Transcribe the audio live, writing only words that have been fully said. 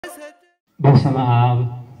በስመ አብ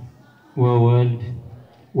ወወልድ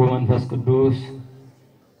ወመንፈስ ቅዱስ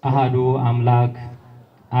አሃዱ አምላክ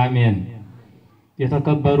አሜን።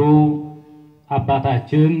 የተከበሩ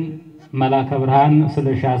አባታችን መላከ ብርሃን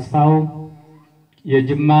ስለሺ አስፋው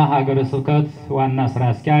የጅማ ሀገረ ስብከት ዋና ስራ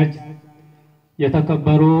አስኪያጅ፣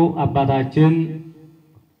 የተከበሩ አባታችን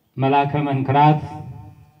መላከ መንክራት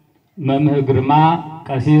መምህር ግርማ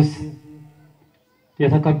ቀሲስ፣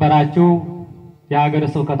 የተከበራችሁ የሀገረ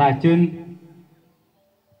ስብከታችን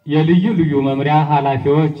የልዩ ልዩ መምሪያ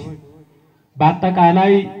ኃላፊዎች፣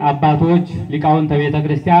 በአጠቃላይ አባቶች፣ ሊቃውንተ ቤተ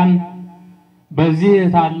ክርስቲያን፣ በዚህ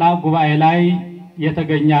ታላቅ ጉባኤ ላይ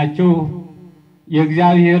የተገኛችሁ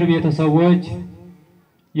የእግዚአብሔር ቤተሰቦች፣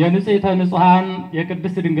 የንጽሕተ ንጹሐን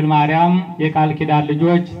የቅድስት ድንግል ማርያም የቃል ኪዳን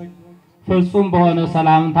ልጆች ፍጹም በሆነ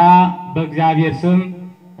ሰላምታ በእግዚአብሔር ስም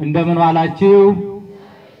እንደምን ዋላችሁ?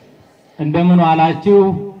 እንደምን ዋላችሁ?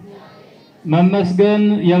 መመስገን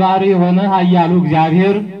የባህሪ የሆነ ኃያሉ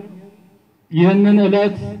እግዚአብሔር ይህንን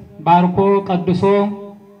ዕለት ባርኮ ቀድሶ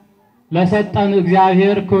ለሰጠን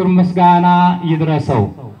እግዚአብሔር ክብር ምስጋና ይድረሰው።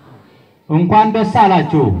 እንኳን ደስ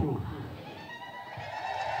አላችሁ።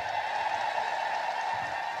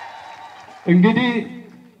 እንግዲህ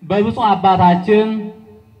በብፁዕ አባታችን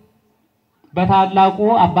በታላቁ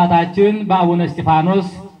አባታችን በአቡነ እስጢፋኖስ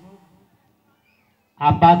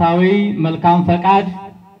አባታዊ መልካም ፈቃድ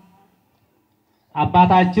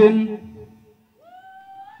አባታችን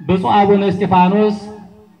ብፁዕ አቡነ እስጢፋኖስ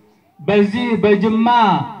በዚህ በጅማ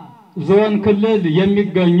ዞን ክልል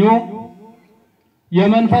የሚገኙ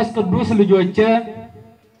የመንፈስ ቅዱስ ልጆች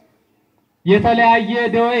የተለያየ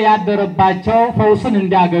ደዌ ያደረባቸው ፈውስን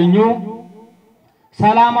እንዲያገኙ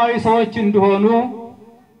ሰላማዊ ሰዎች እንዲሆኑ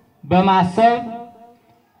በማሰብ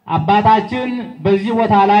አባታችን በዚህ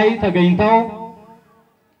ቦታ ላይ ተገኝተው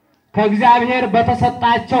ከእግዚአብሔር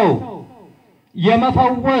በተሰጣቸው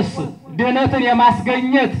የመፈወስ ድህነትን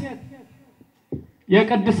የማስገኘት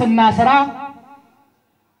የቅድስና ሥራ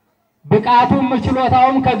ብቃቱም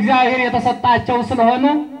ችሎታውም ከእግዚአብሔር የተሰጣቸው ስለሆነ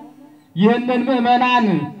ይህንን ምእመናን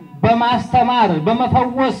በማስተማር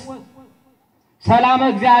በመፈወስ ሰላም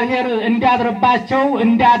እግዚአብሔር እንዲያድርባቸው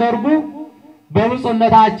እንዲያደርጉ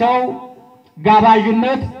በብፁዕነታቸው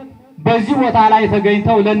ጋባዥነት በዚህ ቦታ ላይ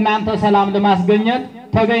ተገኝተው ለእናንተ ሰላም ለማስገኘት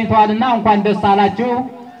ተገኝተዋልና እንኳን ደስ አላችሁ።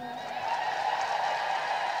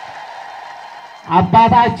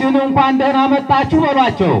 አባታችን እንኳን ደህና መጣችሁ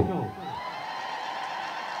በሏቸው።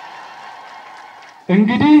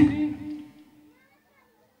 እንግዲህ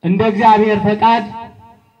እንደ እግዚአብሔር ፈቃድ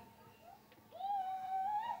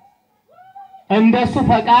እንደሱ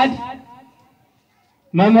ፈቃድ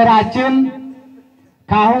መምህራችን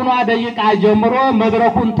ካሁኗ ደቂቃ ጀምሮ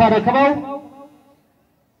መድረኩን ተረክበው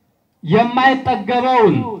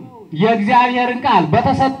የማይጠገበውን የእግዚአብሔርን ቃል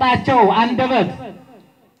በተሰጣቸው አንደበት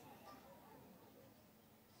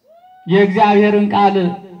የእግዚአብሔርን ቃል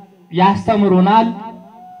ያስተምሩናል፣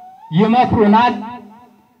 ይመክሩናል።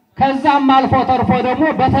 ከዛም አልፎ ተርፎ ደግሞ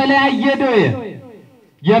በተለያየ ደዌ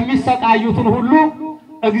የሚሰቃዩትን ሁሉ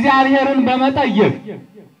እግዚአብሔርን በመጠየቅ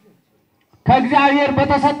ከእግዚአብሔር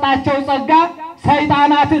በተሰጣቸው ጸጋ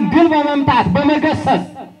ሰይጣናትን ድል በመምታት በመገሰጽ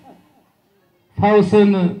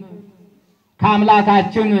ፈውስን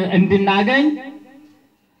ከአምላካችን እንድናገኝ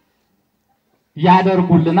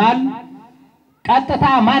ያደርጉልናል። ቀጥታ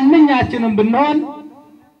ማንኛችንም ብንሆን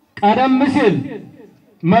ቀደም ሲል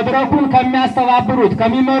መድረኩን ከሚያስተባብሩት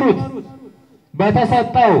ከሚመሩት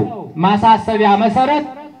በተሰጠው ማሳሰቢያ መሰረት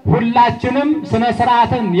ሁላችንም ስነ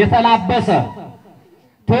ስርዓትን የተላበሰ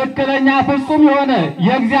ትክክለኛ ፍጹም የሆነ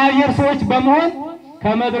የእግዚአብሔር ሰዎች በመሆን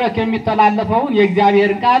ከመድረክ የሚተላለፈውን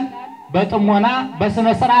የእግዚአብሔርን ቃል በጥሞና በስነ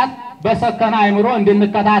ስርዓት በሰከነ አእምሮ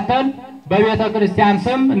እንድንከታተል በቤተ ክርስቲያን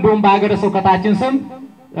ስም እንዲሁም በአገረ ስብከታችን ስም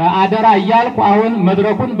አደራ እያልኩ አሁን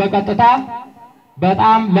መድረኩን በቀጥታ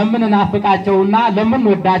በጣም ለምንናፍቃቸውና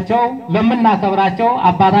ለምንወዳቸው ለምናከብራቸው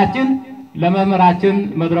አባታችን ለመምህራችን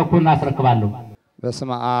መድረኩን አስረክባለሁ።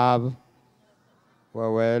 በስመ አብ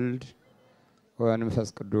ወወልድ ወመንፈስ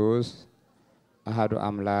ቅዱስ አሃዱ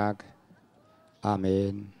አምላክ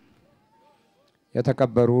አሜን።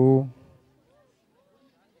 የተከበሩ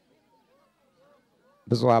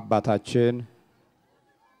ብፁዕ አባታችን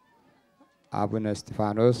አቡነ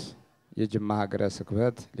እስጢፋኖስ የጅማ ሀገረ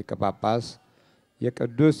ስብከት ሊቀ ጳጳስ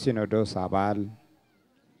የቅዱስ ሲኖዶስ አባል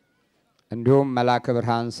እንዲሁም መላከ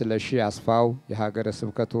ብርሃን ስለሺ አስፋው የሀገረ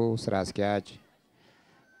ስብከቱ ስራ አስኪያጅ፣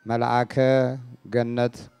 መልአከ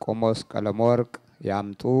ገነት ቆሞስ ቀለመወርቅ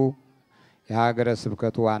ያምጡ የሀገረ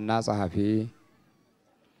ስብከቱ ዋና ጸሐፊ፣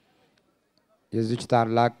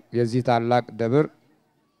 የዚህ ታላቅ ደብር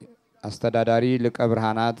አስተዳዳሪ ሊቀ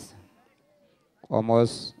ብርሃናት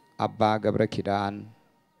ቆሞስ አባ ገብረ ኪዳን፣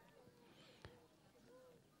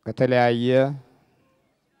 ከተለያየ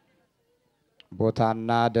ቦታና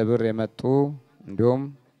ደብር የመጡ እንዲሁም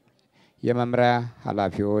የመምሪያ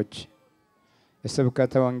ኃላፊዎች፣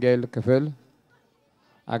 የስብከተ ወንጌል ክፍል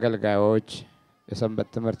አገልጋዮች፣ የሰንበት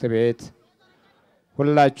ትምህርት ቤት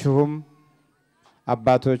ሁላችሁም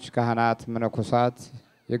አባቶች፣ ካህናት፣ መነኮሳት፣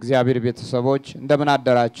 የእግዚአብሔር ቤተሰቦች እንደምን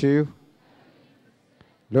አደራችሁ?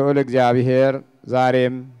 ልዑል እግዚአብሔር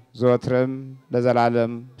ዛሬም ዘወትርም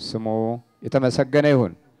ለዘላለም ስሙ የተመሰገነ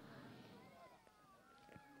ይሁን።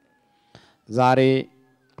 ዛሬ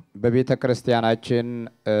በቤተ ክርስቲያናችን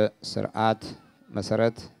ስርዓት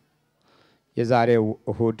መሰረት የዛሬው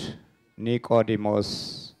እሁድ ኒቆዲሞስ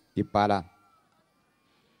ይባላል።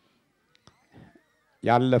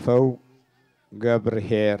 ያለፈው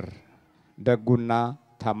ገብርኄር ደጉና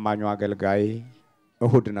ታማኙ አገልጋይ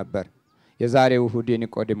እሁድ ነበር። የዛሬው እሁድ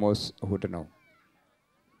የኒቆዲሞስ እሁድ ነው።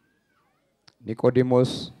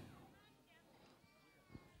 ኒቆዲሞስ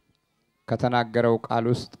ከተናገረው ቃል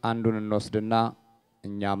ውስጥ አንዱን እንወስድና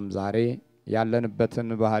እኛም ዛሬ ያለንበትን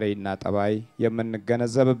ባህሪና ጠባይ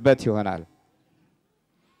የምንገነዘብበት ይሆናል።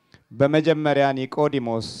 በመጀመሪያ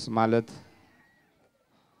ኒቆዲሞስ ማለት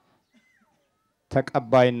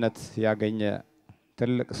ተቀባይነት ያገኘ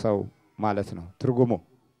ትልቅ ሰው ማለት ነው። ትርጉሙ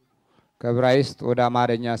ከዕብራይስጥ ወደ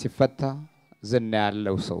አማርኛ ሲፈታ ዝና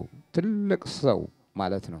ያለው ሰው፣ ትልቅ ሰው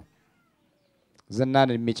ማለት ነው።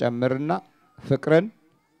 ዝናን የሚጨምርና ፍቅርን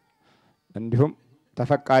እንዲሁም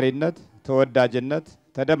ተፈቃሪነት፣ ተወዳጅነት፣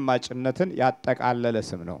 ተደማጭነትን ያጠቃለለ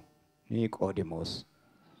ስም ነው ኒቆዲሞስ።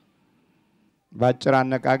 ባጭር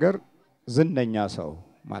አነጋገር ዝነኛ ሰው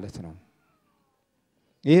ማለት ነው።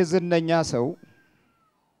 ይህ ዝነኛ ሰው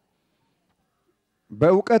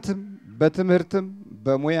በእውቀትም በትምህርትም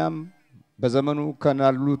በሙያም በዘመኑ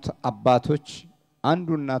ከናሉት አባቶች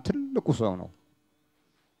አንዱና ትልቁ ሰው ነው።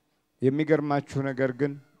 የሚገርማችሁ ነገር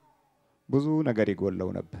ግን ብዙ ነገር ይጎለው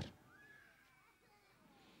ነበር።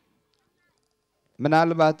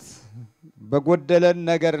 ምናልባት በጎደለን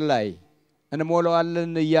ነገር ላይ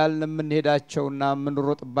እንሞላዋለን እያልን የምንሄዳቸውና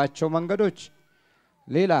የምንሮጥባቸው መንገዶች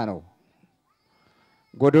ሌላ ነው።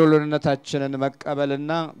 ጎደሎነታችንን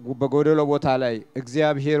መቀበልና በጎደሎ ቦታ ላይ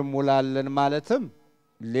እግዚአብሔር ሙላለን ማለትም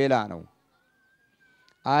ሌላ ነው።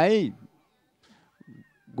 አይ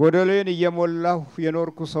ጎደሎን እየሞላሁ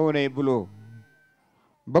የኖርኩ ሰው ነኝ ብሎ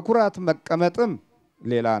በኩራት መቀመጥም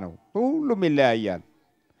ሌላ ነው። ሁሉም ይለያያል።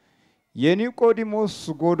 የኒቆዲሞስ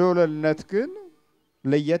ጎደሎነት ግን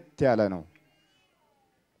ለየት ያለ ነው።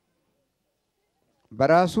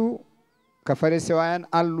 በራሱ ከፈሪሳውያን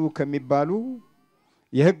አሉ ከሚባሉ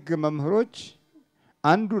የሕግ መምህሮች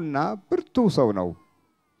አንዱና ብርቱ ሰው ነው።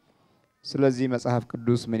 ስለዚህ መጽሐፍ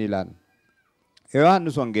ቅዱስ ምን ይላል?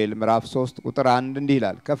 ዮሐንስ ወንጌል ምዕራፍ 3 ቁጥር 1 እንዲህ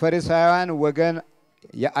ይላል፣ ከፈሪሳውያን ወገን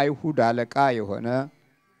የአይሁድ አለቃ የሆነ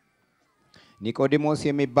ኒቆዲሞስ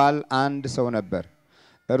የሚባል አንድ ሰው ነበር።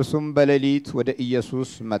 እርሱም በሌሊት ወደ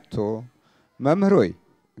ኢየሱስ መጥቶ መምህር ሆይ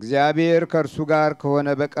እግዚአብሔር ከእርሱ ጋር ከሆነ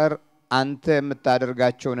በቀር አንተ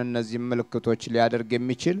የምታደርጋቸውን እነዚህ ምልክቶች ሊያደርግ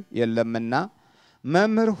የሚችል የለምና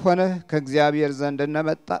መምህር ሆነህ ከእግዚአብሔር ዘንድ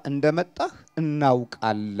እንደመጣህ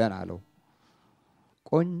እናውቃለን አለው።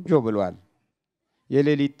 ቆንጆ ብሏል።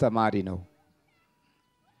 የሌሊት ተማሪ ነው።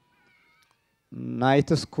 ናይት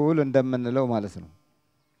ስኩል እንደምንለው ማለት ነው።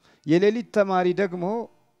 የሌሊት ተማሪ ደግሞ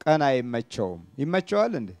ቀን አይመቸውም።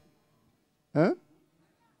 ይመቸዋል እንዴ?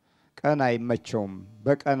 ቀን አይመቸውም።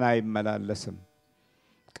 በቀን አይመላለስም።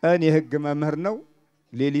 ቀን የሕግ መምህር ነው።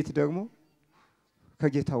 ሌሊት ደግሞ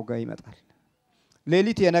ከጌታው ጋር ይመጣል።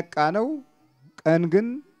 ሌሊት የነቃ ነው። ቀን ግን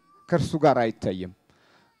ከእርሱ ጋር አይታይም።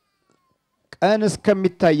 ቀን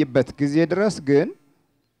እስከሚታይበት ጊዜ ድረስ ግን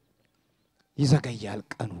ይዘገያል።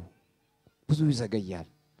 ቀኑ ብዙ ይዘገያል።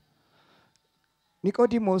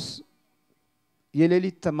 ኒቆዲሞስ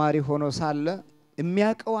የሌሊት ተማሪ ሆኖ ሳለ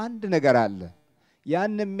የሚያውቀው አንድ ነገር አለ።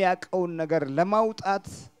 ያን የሚያውቀውን ነገር ለማውጣት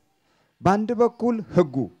በአንድ በኩል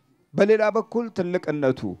ሕጉ በሌላ በኩል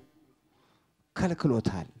ትልቅነቱ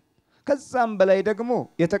ከልክሎታል። ከዛም በላይ ደግሞ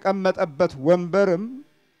የተቀመጠበት ወንበርም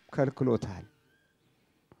ከልክሎታል።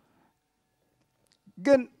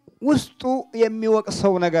 ግን ውስጡ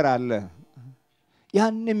የሚወቅሰው ነገር አለ።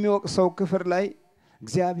 ያን የሚወቅሰው ክፍል ላይ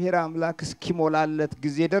እግዚአብሔር አምላክ እስኪሞላለት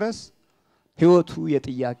ጊዜ ድረስ ሕይወቱ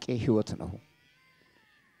የጥያቄ ሕይወት ነው።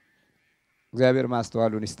 እግዚአብሔር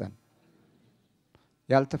ማስተዋሉን ይስጠን።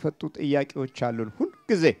 ያልተፈቱ ጥያቄዎች አሉን ሁሉ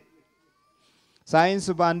ጊዜ። ሳይንስ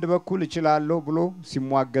በአንድ በኩል እችላለሁ ብሎ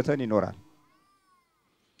ሲሟገተን ይኖራል።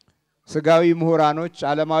 ስጋዊ ምሁራኖች፣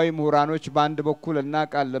 ዓለማዊ ምሁራኖች በአንድ በኩል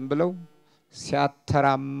እናውቃለን ብለው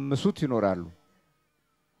ሲያተራምሱት ይኖራሉ።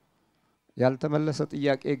 ያልተመለሰ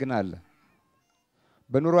ጥያቄ ግን አለ።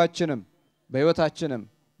 በኑሯችንም በሕይወታችንም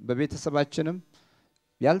በቤተሰባችንም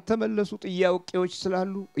ያልተመለሱ ጥያቄዎች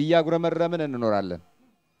ስላሉ እያጉረመረምን እንኖራለን።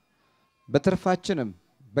 በትርፋችንም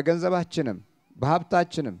በገንዘባችንም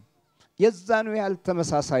በሀብታችንም የዛኑ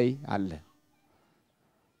ያልተመሳሳይ አለ።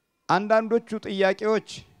 አንዳንዶቹ ጥያቄዎች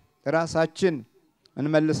ራሳችን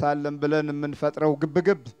እንመልሳለን ብለን የምንፈጥረው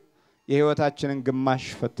ግብግብ የህይወታችንን ግማሽ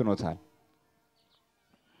ፈትኖታል።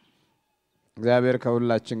 እግዚአብሔር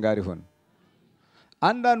ከሁላችን ጋር ይሁን።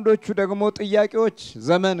 አንዳንዶቹ ደግሞ ጥያቄዎች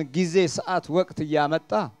ዘመን ጊዜ ሰዓት ወቅት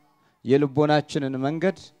ያመጣ የልቦናችንን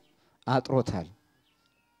መንገድ አጥሮታል።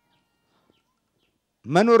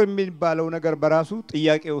 መኖር የሚባለው ነገር በራሱ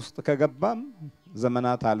ጥያቄ ውስጥ ከገባም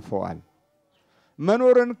ዘመናት አልፈዋል።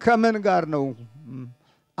 መኖርን ከምን ጋር ነው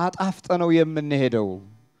አጣፍጠነው የምንሄደው?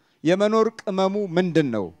 የመኖር ቅመሙ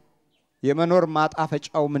ምንድነው? የመኖር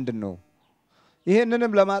ማጣፈጫው ምንድነው?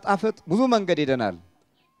 ይሄንንም ለማጣፈጥ ብዙ መንገድ ሄደናል።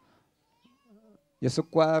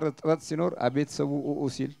 የስኳር እጥረት ሲኖር አቤት ሰው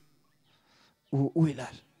ሲል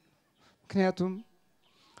ይላል። ምክንያቱም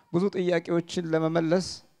ብዙ ጥያቄዎችን ለመመለስ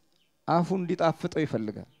አፉ እንዲጣፍጠው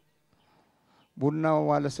ይፈልጋል። ቡናው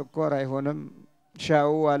ያለ ስኳር አይሆንም፣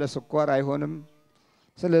 ሻው ያለ ስኳር አይሆንም።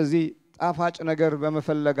 ስለዚህ ጣፋጭ ነገር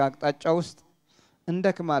በመፈለግ አቅጣጫ ውስጥ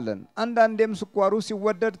እንደክማለን። አንዳንዴም ስኳሩ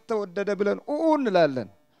ሲወደድ ተወደደ ብለን እንላለን።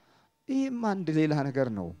 ይህም አንድ ሌላ ነገር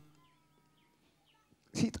ነው።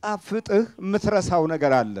 ሲጣፍጥህ የምትረሳው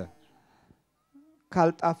ነገር አለ።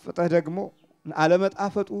 ካልጣፍጥህ ደግሞ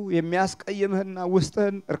አለመጣፈጡ የሚያስቀይምህና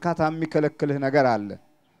ውስጥህን እርካታ የሚከለክልህ ነገር አለ።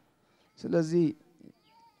 ስለዚህ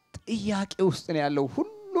ጥያቄ ውስጥ ነው ያለው።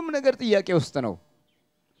 ሁሉም ነገር ጥያቄ ውስጥ ነው።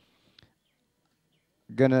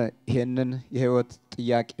 ግን ይሄንን የህይወት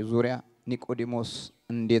ጥያቄ ዙሪያ ኒቆዲሞስ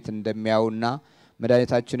እንዴት እንደሚያውና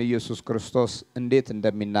መድኃኒታችን ኢየሱስ ክርስቶስ እንዴት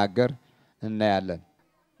እንደሚናገር እናያለን።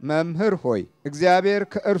 መምህር ሆይ እግዚአብሔር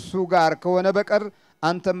ከእርሱ ጋር ከሆነ በቀር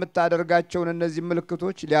አንተ የምታደርጋቸውን እነዚህ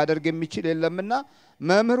ምልክቶች ሊያደርግ የሚችል የለምና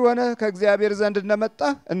መምህር ሆነ ከእግዚአብሔር ዘንድ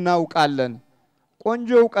እንደመጣህ እናውቃለን። ቆንጆ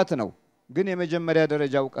ዕውቀት ነው፣ ግን የመጀመሪያ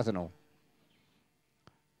ደረጃ ዕውቀት ነው።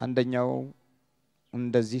 አንደኛው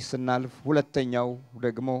እንደዚህ ስናልፍ ሁለተኛው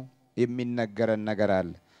ደግሞ የሚነገረን ነገር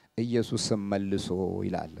አለ። ኢየሱስም መልሶ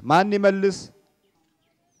ይላል። ማን ይመልስ?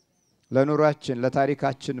 ለኑሯችን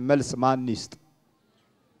ለታሪካችን መልስ ማን ይስጥ?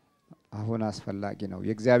 አሁን አስፈላጊ ነው።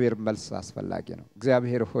 የእግዚአብሔር መልስ አስፈላጊ ነው።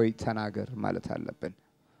 እግዚአብሔር ሆይ ተናገር ማለት አለብን።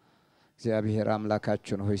 እግዚአብሔር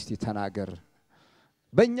አምላካችን ሆይ እስቲ ተናገር።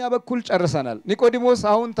 በእኛ በኩል ጨርሰናል። ኒቆዲሞስ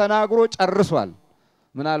አሁን ተናግሮ ጨርሷል።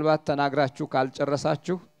 ምናልባት ተናግራችሁ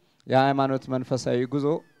ካልጨረሳችሁ የሃይማኖት መንፈሳዊ ጉዞ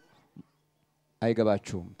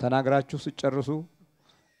አይገባችሁም። ተናግራችሁ ሲጨርሱ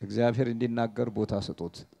እግዚአብሔር እንዲናገር ቦታ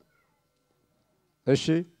ስጡት። እሺ፣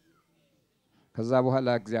 ከዛ በኋላ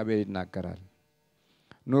እግዚአብሔር ይናገራል።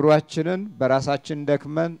 ኑሯችንን በራሳችን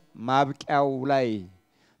ደክመን ማብቂያው ላይ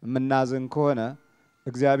ምናዝን ከሆነ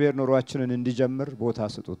እግዚአብሔር ኑሯችንን እንዲጀምር ቦታ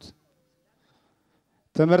ስጡት።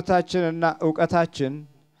 ትምህርታችንና ዕውቀታችን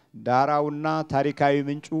ዳራውና ታሪካዊ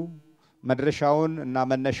ምንጩ መድረሻውን እና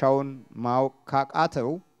መነሻውን ማወቅ ካቃተው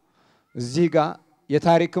እዚህ ጋር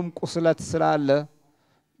የታሪክም ቁስለት ስላለ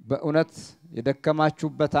በእውነት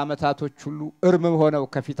የደከማችሁበት አመታቶች ሁሉ እርም ሆነው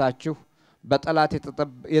ከፊታችሁ በጠላት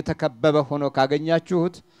የተከበበ ሆኖ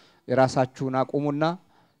ካገኛችሁት የራሳችሁን አቁሙና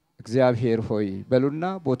እግዚአብሔር ሆይ በሉና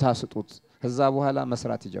ቦታ ስጡት። ከዛ በኋላ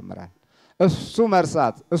መስራት ይጀምራል። እሱ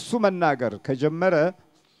መርሳት እሱ መናገር ከጀመረ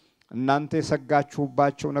እናንተ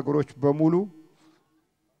የሰጋችሁባቸው ነገሮች በሙሉ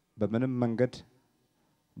በምንም መንገድ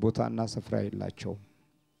ቦታና ስፍራ የላቸውም።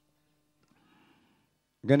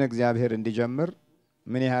 ግን እግዚአብሔር እንዲጀምር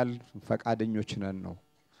ምን ያህል ፈቃደኞች ነን ነው።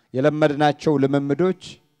 የለመድናቸው ልምምዶች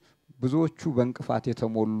ብዙዎቹ በእንቅፋት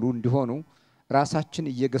የተሞሉ እንዲሆኑ ራሳችን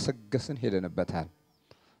እየገሰገስን ሄደንበታል።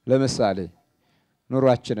 ለምሳሌ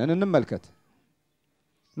ኑሯችንን እንመልከት።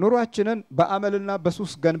 ኑሯችንን በአመልና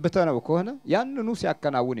በሱስ ገንብተነው ከሆነ ያንኑ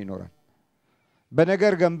ሲያከናውን ይኖራል።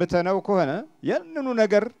 በነገር ገንብተነው ከሆነ ያንኑ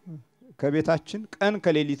ነገር ከቤታችን ቀን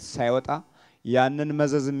ከሌሊት ሳይወጣ ያንን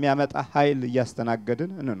መዘዝ የሚያመጣ ኃይል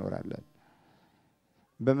እያስተናገድን እንኖራለን።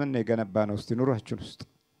 በምን የገነባነው እስቲ ኑሯችን ውስጥ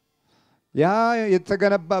ያ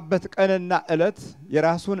የተገነባበት ቀንና ዕለት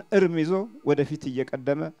የራሱን እርም ይዞ ወደፊት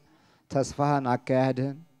እየቀደመ ተስፋህን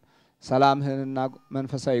አካያድህን ሰላምህንና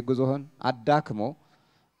መንፈሳዊ ጉዞህን አዳክሞ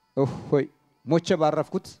ሆይ ሞቼ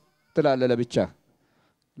ባረፍኩት ትላለህ ለብቻ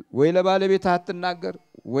ወይ ለባለቤትህ አትናገር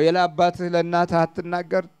ወይ ለአባትህ ለእናትህ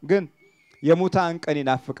አትናገር። ግን የሙታን ቀን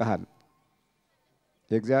ይናፍቅሃል።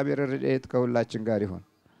 የእግዚአብሔር ረድኤት ከሁላችን ጋር ይሁን።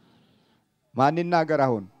 ማን ይናገር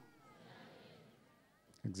አሁን?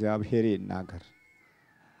 እግዚአብሔር ይናገር።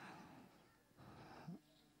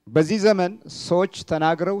 በዚህ ዘመን ሰዎች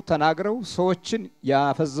ተናግረው ሰዎችን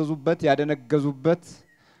ያፈዘዙበት ያደነገዙበት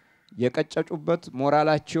የቀጨጩበት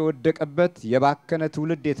ሞራላቸው ወደቀበት የባከነ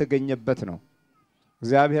ትውልድ የተገኘበት ነው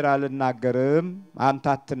እግዚአብሔር አልናገርም አንተ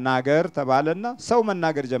አትናገር ተባለና ሰው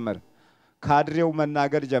መናገር ጀመረ ካድሬው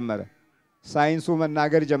መናገር ጀመረ ሳይንሱ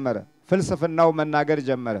መናገር ጀመረ ፍልስፍናው መናገር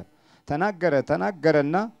ጀመረ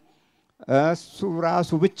ተናገረና እሱ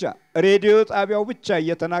ራሱ ብቻ ሬዲዮ ጣቢያው ብቻ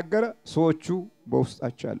እየተናገረ ሰዎቹ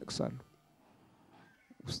በውስጣቸው ያለቅሳሉ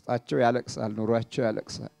ውስጣቸው ያለቅሳል ኑሯቸው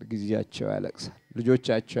ያለቅሳል ግዚያቸው ያለቅሳል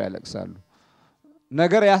ልጆቻቸው ያለቅሳሉ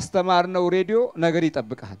ነገር ያስተማርነው ሬዲዮ ነገር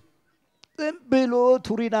ይጠብቃል ዝም ብሎ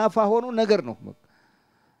ቱሪናፋ ሆኖ ነገር ነው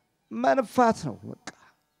መንፋት ነው በቃ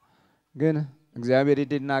ግን እግዚአብሔር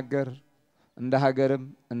ይናገር እንደ ሀገርም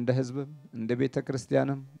እንደ ህዝብም እንደ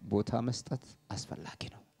ቤተክርስቲያንም ቦታ መስጠት አስፈላጊ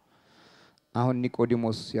ነው አሁን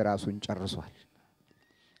ኒቆዲሞስ የራሱን ጨርሷል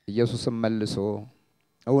ኢየሱስም መልሶ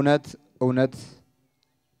እውነት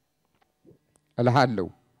እልሃለሁ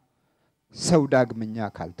ሰው ዳግመኛ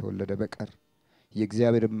ካልተወለደ በቀር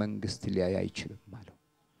የእግዚአብሔር መንግስት ሊያይ አይችልም ማለት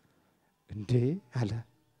እንዴ አለ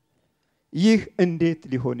ይህ እንዴት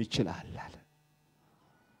ሊሆን ይችላል አለ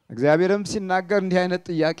እግዚአብሔርም ሲናገር እንዲህ አይነት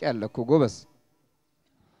ጥያቄ አለኮ ጎበስ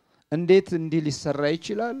እንዴት እንዲህ ሊሰራ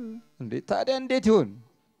ይችላል እንዴ ታዲያ እንዴት ይሆን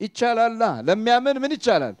ይቻላል ለሚያምን ምን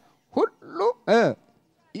ይቻላል ሁሉ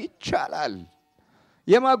ይቻላል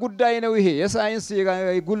የማ ጉዳይ ነው ይሄ የሳይንስ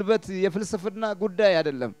የጉልበት የፍልስፍና ጉዳይ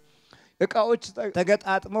አይደለም እቃዎች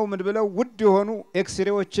ተገጣጥመው ምን ብለው ውድ የሆኑ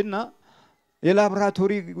ኤክስሬዎችና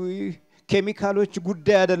የላብራቶሪ ኬሚካሎች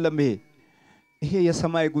ጉዳይ አይደለም ይሄ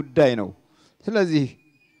የሰማይ ጉዳይ ነው ስለዚህ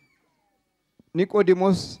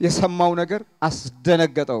ኒቆዲሞስ የሰማው ነገር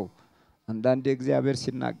አስደነገጠው አንዳንዴ እግዚአብሔር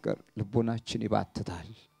ሲናገር ልቦናችን ይባትታል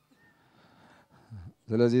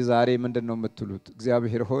ስለዚህ ዛሬ ምንድነው የምትሉት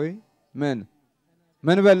እግዚአብሔር ሆይ ምን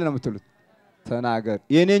በል ነው የምትሉት ተናገር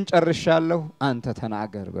የኔን ጨርሻለሁ አንተ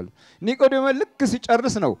ተናገር በል ኒቆዲሞስ ልክ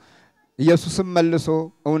ሲጨርስ ነው ኢየሱስም መልሶ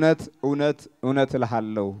እውነት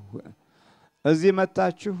እልሃለሁ እዚህ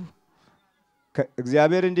መጣችሁ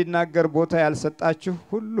እግዚአብሔር እንዲናገር ቦታ ያልሰጣችሁ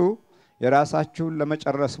ሁሉ የራሳችሁን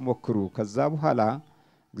ለመጨረስ ሞክሩ ከዛ በኋላ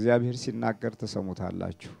እግዚአብሔር ሲናገር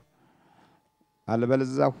ተሰሙታላችሁ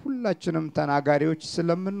አለበለዚያ ሁላችንም ተናጋሪዎች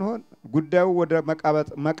ስለምንሆን ጉዳዩ ወደ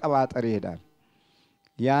መቀባጠር ይሄዳል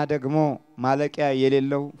ያ ደግሞ ማለቂያ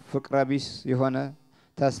የሌለው ፍቅረቢስ የሆነ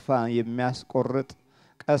ተስፋ የሚያስቆርጥ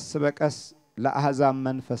ቀስ በቀስ ለአህዛብ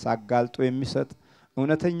መንፈስ አጋልጦ የሚሰጥ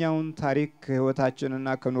እውነተኛውን ታሪክ ህይወታችንና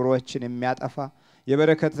ከኑሮአችን የሚያጠፋ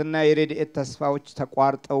የበረከትና የረድኤት ተስፋዎች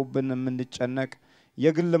ተቋርጠውብን የምንጨነቅ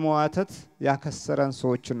የግል መዋተት ያከሰረን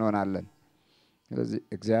ሰዎች እንሆናለን ስለዚህ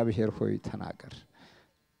እግዚአብሔር ሆይ ተናገር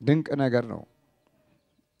ድንቅ ነገር ነው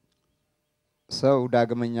ሰው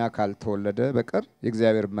ዳግመኛ ካልተወለደ በቀር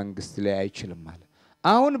የእግዚአብሔር መንግስት ላይ አይችልም ማለት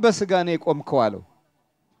አሁን በስጋ ነው የቆምከው አለው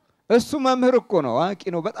እሱ መምህር እኮ ነው አቂ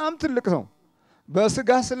ነው በጣም ትልቅ ነው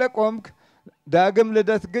በስጋ ስለቆምክ ዳግም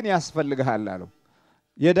ልደት ግን ያስፈልግሃል አለው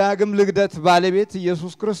የዳግም ልደት ባለቤት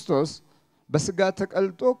ኢየሱስ ክርስቶስ በስጋ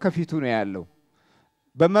ተቀልጦ ከፊቱ ነው ያለው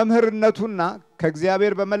በመምህርነቱና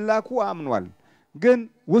ከእግዚአብሔር በመላኩ አምኗል ግን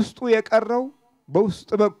ውስጡ የቀረው በውስጥ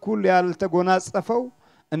በኩል ያልተጎናጸፈው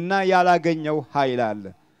እና ያላገኘው ኃይል አለ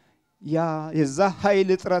ያ የዛ ኃይል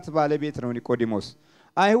ጥረት ባለቤት ነው ኒቆዲሞስ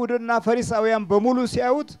አይሁድና ፈሪሳውያን በሙሉ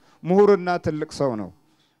ሲያዩት ምሁርና ትልቅ ሰው ነው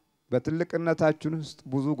በትልቅነታችን ውስጥ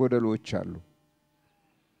ብዙ ጎደሎች አሉ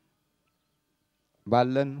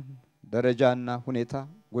ባለን ደረጃና ሁኔታ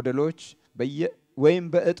ጎደሎች ወይም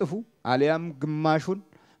በእጥፉ አሊያም ግማሹን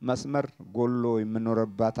መስመር ጎሎ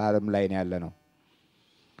የምንኖርባት ዓለም ላይ ያለነው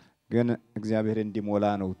ግን እግዚአብሔር እንዲሞላ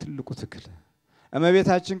ነው ትልቁ ትክክል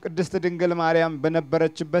እመቤታችን ቅድስት ድንግል ማርያም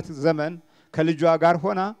በነበረችበት ዘመን ከልጇ ጋር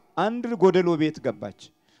ሆና አንድ ጎደሎ ቤት ገባች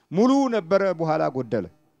ሙሉ ነበረ በኋላ ጎደለ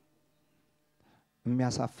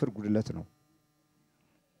የሚያሳፍር ጉድለት ነው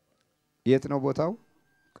የት ነው ቦታው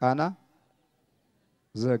ቃና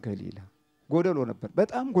ዘገሊላ ጎደሎ ነበር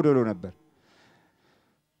በጣም ጎደሎ ነበር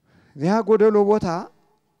ያ ጎደሎ ቦታ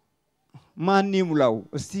ማን ይሙላው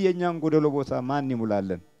እስቲ የኛን ጎደሎ ቦታ ማን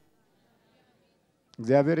ይሙላልን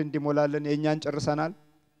እግዚአብሔር እንዲሞላልን የኛን ጨርሰናል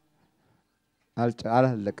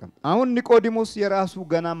አላለቀም አሁን ኒቆዲሞስ የራሱ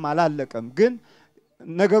ገናም አላለቀም ግን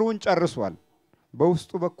ነገሩን ጨርሷል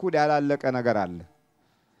በውስጡ በኩል ያላለቀ ነገር አለ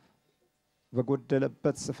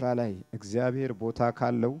በጎደለበት ስፍራ ላይ እግዚአብሔር ቦታ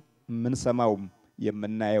ካለው ምን ሰማውም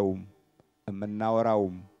የምናየውም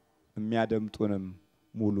የምናወራውም የሚያደምጡንም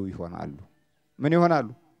ሙሉ ይሆናሉ ምን ይሆናሉ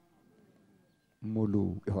ሙሉ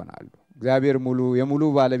ይሆናሉ እግዚአብሔር ሙሉ የሙሉ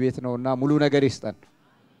ባለቤት ነውና ሙሉ ነገር ይስጠን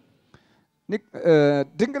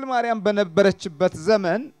ድንግል ማርያም በነበረችበት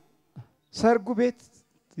ዘመን ሰርጉ ቤት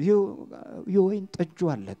የወይን ጠጁ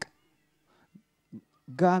አለቀ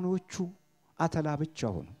ጋኖቹ አተላ ብቻ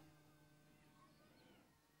ሆኑ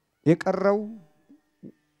የቀረው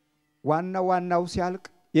ዋናው ሲያልቅ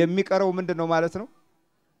የሚቀረው ምንድነው ማለት ነው?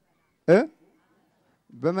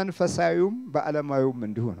 በመንፈሳዊውም በዓለማዊውም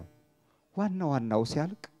እንዲሁ ነው። ዋናው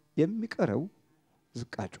ሲያልቅ የሚቀረው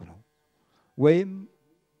ዝቃጩ ነው። ወይም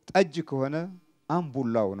ጠጅ ከሆነ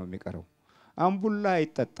አምቡላው ነው የሚቀረው። አምቡላ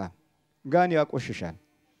አይጠጣም፣ ጋን ያቆሽሻል።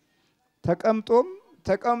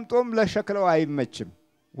 ተቀምጦም ለሸክለው አይመችም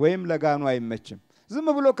ወይም ለጋኑ አይመችም። ዝም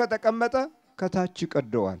ብሎ ከተቀመጠ ከታች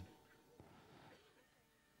ይቀደዋል።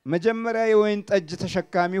 መጀመሪያ የወይን ጠጅ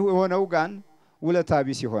ተሸካሚው የሆነው ጋን ውለታ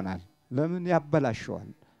ቢስ ይሆናል። ለምን? ያበላሸዋል።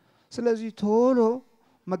 ስለዚህ ቶሎ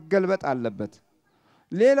መገልበጥ አለበት።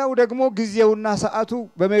 ሌላው ደግሞ ጊዜውና ሰዓቱ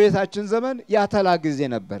በመቤታችን ዘመን ያተላ ጊዜ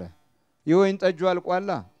ነበረ። የወይን ጠጁ አልቋላ።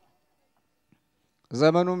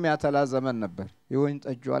 ዘመኑም ያተላ ዘመን ነበር። የወይን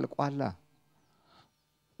ጠጁ አልቋላ።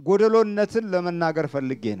 ጎደሎነትን ለመናገር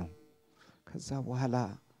ፈልጌ ነው። ከዛ በኋላ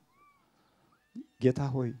ጌታ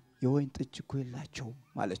ሆይ የወይን ጠጅ እኮ የላቸውም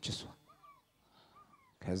ማለች እሷ።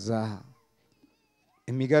 ከዛ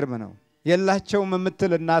የሚገርም ነው። የላቸውም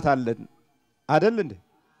የምትል እናት አለን አይደል እንዴ?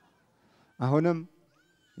 አሁንም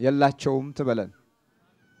የላቸውም ትበለን።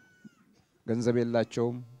 ገንዘብ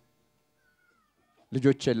የላቸውም፣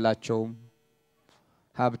 ልጆች የላቸውም፣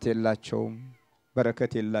 ሀብት የላቸውም፣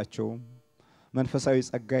 በረከት የላቸውም፣ መንፈሳዊ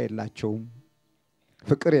ጸጋ የላቸውም፣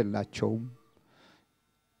 ፍቅር የላቸውም።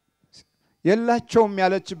 የላቸውም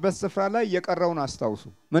ያለችበት ስፍራ ላይ የቀረውን አስታውሱ።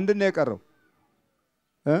 ምንድነው የቀረው?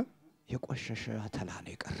 የቆሸሸ አተላ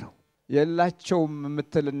ነው የቀረው። የላቸውም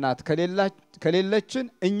የምትል እናት ከሌለችን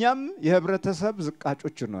እኛም የህብረተሰብ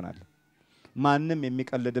ዝቃጮች እንሆናለን። ማንም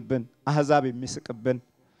የሚቀልድብን፣ አህዛብ የሚስቅብን፣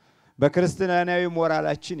 በክርስቲያናዊ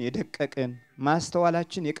ሞራላችን የደቀቅን፣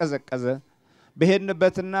 ማስተዋላችን የቀዘቀዘ፣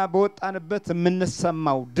 በሄድንበትና በወጣንበት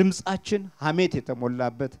የምንሰማው ድምጻችን ሐሜት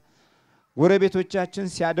የተሞላበት፣ ጎረቤቶቻችን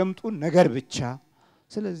ሲያደምጡ ነገር ብቻ።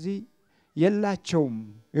 ስለዚህ የላቸውም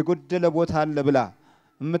የጎደለ ቦታ አለ ብላ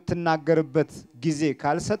የምትናገርበት ጊዜ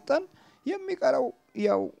ካልሰጠን የሚቀረው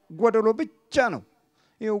ያው ጎደሎ ብቻ ነው።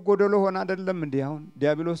 ይሄው ጎደሎ ሆነ አይደለም እንዴ? አሁን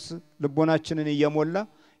ዲያብሎስ ልቦናችንን እየሞላ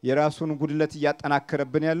የራሱን ጉድለት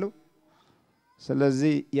እያጠናከረብን ያለው።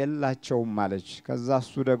 ስለዚህ የላቸውም ማለች። ከዛ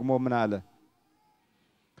እሱ ደግሞ ምን አለ?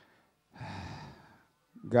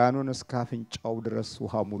 ጋኑን እስከ አፍንጫው ድረስ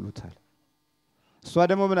ውሃ ሙሉታል። እሷ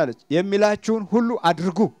ደግሞ ምን አለች? የሚላችሁን ሁሉ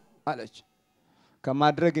አድርጉ አለች።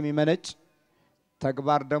 ከማድረግ የሚመነጭ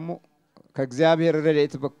ተግባር ደግሞ ከእግዚአብሔር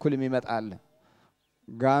ረድኤት በኩል የሚመጣል።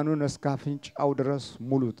 ጋኑን እስከ አፍንጫው ድረስ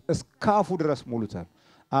ሙሉት፣ እስከ አፉ ድረስ ሙሉታል።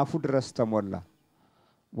 አፉ ድረስ ተሞላ።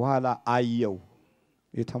 በኋላ አየው፣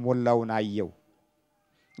 የተሞላውን አየው።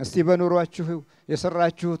 እስቲ በኑሯችሁ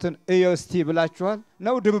የሰራችሁትን እየው እስቲ ብላችኋል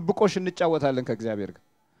ነው? ድብብቆሽ እንጫወታለን ከእግዚአብሔር ጋር።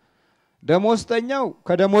 ደሞዝተኛው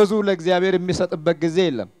ከደሞዙ ለእግዚአብሔር የሚሰጥበት ጊዜ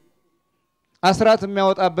የለም። አስራት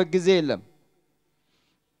የሚያወጣበት ጊዜ የለም።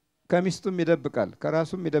 ከሚስቱም ይደብቃል፣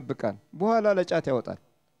 ከራሱም ይደብቃል። በኋላ ለጫት ያወጣል።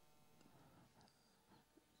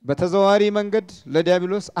 በተዘዋዋሪ መንገድ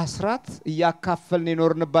ለዲያብሎስ አስራት እያካፈልን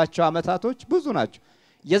የኖርንባቸው አመታቶች ብዙ ናቸው።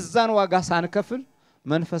 የዛን ዋጋ ሳንከፍል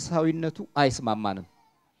መንፈሳዊነቱ አይስማማንም።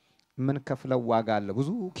 ምን ከፍለው ዋጋ አለ፣ ብዙ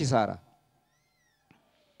ኪሳራ።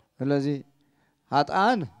 ስለዚህ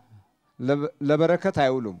ኃጥአን ለበረከት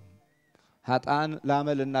አይውሉም። ኃጥአን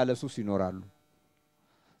ለአመልና ለሱስ ይኖራሉ።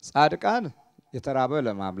 ጻድቃን የተራበ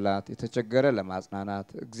ለማብላት፣ የተቸገረ ለማጽናናት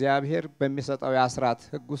እግዚአብሔር በሚሰጠው የአስራት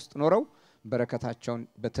ሕግ ውስጥ ኖረው በረከታቸውን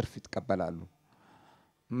በትርፍ ይቀበላሉ።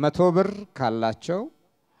 100 ብር ካላቸው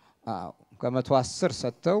ከ110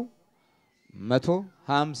 ሰጥተው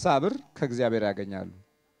 150 ብር ከእግዚአብሔር ያገኛሉ።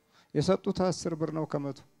 የሰጡት 10 ብር ነው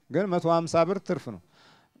ከመቶ፣ ግን 150 ብር ትርፍ ነው።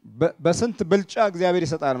 በስንት ብልጫ እግዚአብሔር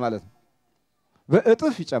ይሰጣል ማለት ነው?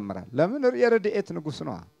 በእጥፍ ይጨምራል። ለምን? የረድኤት ንጉስ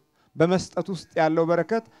ነው። በመስጠት ውስጥ ያለው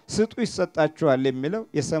በረከት ስጡ ይሰጣችኋል የሚለው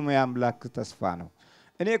የሰማይ አምላክ ተስፋ ነው።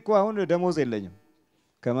 እኔ እኮ አሁን ደሞዝ የለኝም፣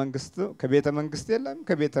 ከመንግስት ከቤተ መንግስት የለም፣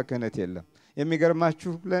 ከቤተ ክህነት የለም።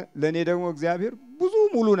 የሚገርማችሁ ለኔ ደግሞ እግዚአብሔር ብዙ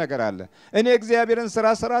ሙሉ ነገር አለ። እኔ እግዚአብሔርን ስራ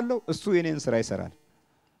ሰራለሁ፣ እሱ የኔን ስራ ይሰራል።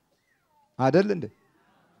 አይደል እንዴ?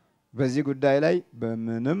 በዚህ ጉዳይ ላይ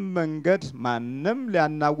በምንም መንገድ ማንም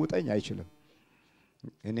ሊያናውጠኝ አይችልም።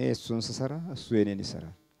 እኔ እሱን ስሰራ እሱ የኔን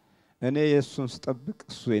ይሰራል። እኔ የሱን ስጠብቅ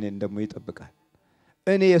እሱ የኔን ደግሞ ይጠብቃል።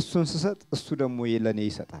 እኔ የሱን ስሰጥ እሱ ደግሞ ለኔ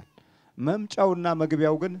ይሰጣል። መምጫውና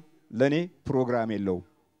መግቢያው ግን ለኔ ፕሮግራም የለውም።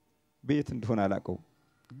 ቤት እንደሆነ አላቀው፣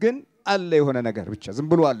 ግን አለ የሆነ ነገር ብቻ ዝም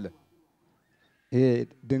ብሎ አለ። ይሄ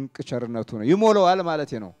ድንቅ ቸርነቱ ነው። ይሞላዋል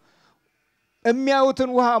ማለት ነው። የሚያዩትን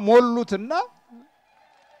ውሃ ሞሉትና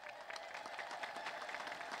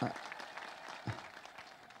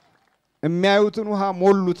የሚያዩትን ውሃ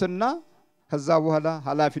ሞሉትና ከዛ በኋላ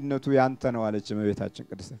ኃላፊነቱ ያንተ ነው አለች እመቤታችን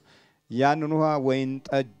ቅድስት። ያንን ውሃ ወይን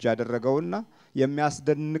ጠጅ ያደረገውና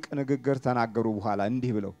የሚያስደንቅ ንግግር ተናገሩ በኋላ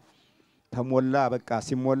እንዲህ ብለው ተሞላ በቃ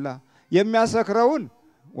ሲሞላ የሚያሰክረውን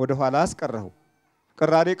ወደ ኋላ አስቀረው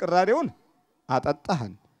ቅራሬውን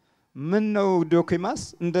አጠጣህን ምን ነው ዶኪማስ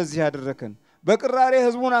እንደዚህ ያደረከን በቅራሬ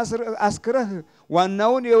ህዝቡን አስክረህ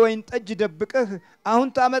ዋናውን የወይን ጠጅ ደብቀህ አሁን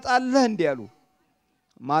ታመጣለህ እንዲያሉ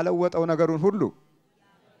ማለወጣው ነገሩን ሁሉ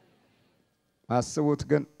አስቡት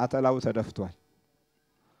ግን አተላው ተደፍቷል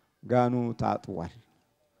ጋኑ ታጥዋል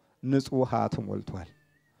ንጹህ ውሃ ተሞልቷል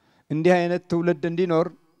እንዲህ አይነት ትውልድ እንዲኖር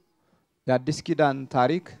የአዲስ ኪዳን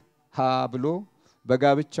ታሪክ ሀ ብሎ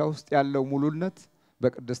በጋብቻ ውስጥ ያለው ሙሉነት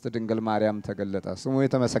በቅድስት ድንግል ማርያም ተገለጠ ስሙ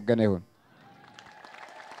የተመሰገነ ይሁን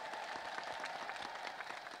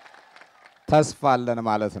ተስፋ አለን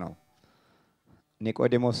ማለት ነው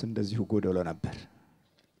ኒቆዲሞስ እንደዚሁ ጎደሎ ነበር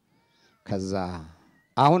ከዛ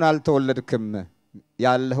አሁን አልተወለድክም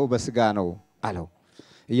ያለው በስጋ ነው አለው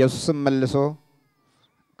ኢየሱስም መልሶ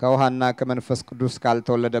ከውሃና ከመንፈስ ቅዱስ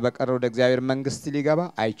ካልተወለደ በቀር ወደ እግዚአብሔር መንግስት ሊገባ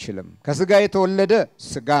አይችልም ከስጋ የተወለደ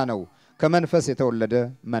ስጋ ነው ከመንፈስ የተወለደ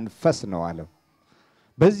መንፈስ ነው አለው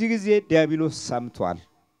በዚህ ጊዜ ዲያብሎስ ሰምቷል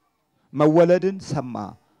መወለድን ሰማ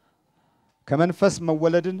ከመንፈስ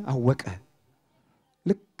መወለድን አወቀ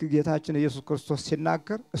ልክ ጌታችን ኢየሱስ ክርስቶስ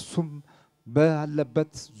ሲናገር እሱም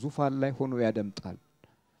ባለበት ዙፋን ላይ ሆኖ ያደምጣል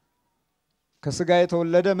ከስጋ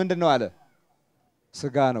የተወለደ ምንድነው አለ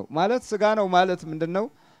ስጋ ነው ማለት ምንድነው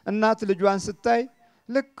እናት ልጇን ስታይ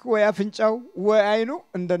ልክ ወይ አፍንጫው ወይ አይኑ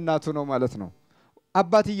እንደናቱ ነው ማለት ነው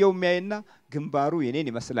አባትየው የሚያይና ግንባሩ የኔን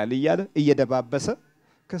ይመስላል ይያለ እየደባበሰ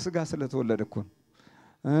ከስጋ ስለተወለደ እኮ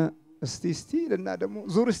እስቲ ለና ደሞ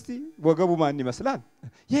ዙር እስቲ ወገቡ ማን ይመስላል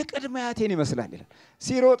የቀድመ አያቴን ይመስላል ይላል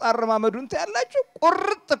ሲሮጥ አረማመዱን ታያላችሁ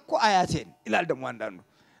ቁርጥ እኮ አያቴን ይላል ደሞ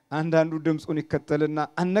አንዳንዱ ድምጹን ይከተልና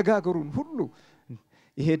አነጋገሩን ሁሉ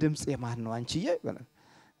ይሄ ድምጽ የማን ነው አንቺዬ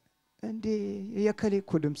እንዴ የከሌ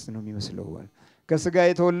እኮ ድምጽ ነው የሚመስለው ከስጋ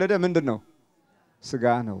የተወለደ ምንድነው ስጋ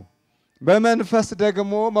ነው በመንፈስ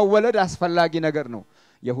ደግሞ መወለድ አስፈላጊ ነገር ነው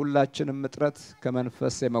የሁላችንም ምጥረት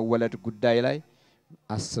ከመንፈስ የመወለድ ጉዳይ ላይ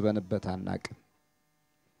አስበንበት አናቅም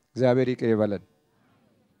እግዚአብሔር ይቅር ይበለን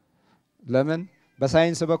ለምን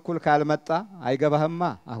በሳይንስ በኩል ካልመጣ አይገባህማ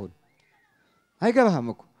አሁን አይገባህም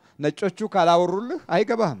እኮ ነጮቹ ካላወሩልህ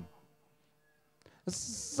አይገባህም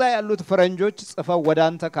እዛ ያሉት ፈረንጆች ጽፈው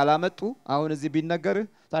ወዳንተ ካላመጡ አሁን እዚህ ቢነገርህ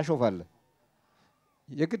ታሾፋለህ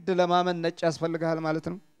የግድ ለማመን ነጭ ያስፈልጋል ማለት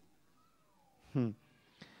ነው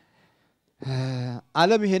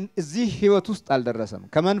ዓለም ይሄን እዚህ ህይወት ውስጥ አልደረሰም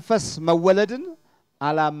ከመንፈስ መወለድን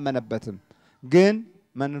አላመነበትም ግን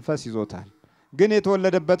መንፈስ ይዞታል ግን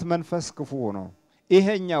የተወለደበት መንፈስ ክፉ ነው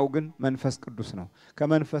ይሄኛው ግን መንፈስ ቅዱስ ነው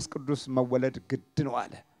ከመንፈስ ቅዱስ መወለድ ግድ ነው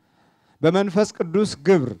አለ በመንፈስ ቅዱስ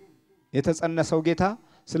ግብር የተጸነሰው ጌታ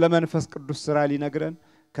ስለ መንፈስ ቅዱስ ሥራ ሊነግረን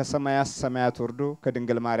ከሰማያት ሰማያት ወርዶ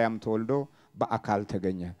ከድንግል ማርያም ተወልዶ በአካል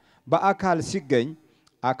ተገኘ በአካል ሲገኝ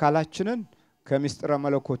አካላችንን ከምስጢረ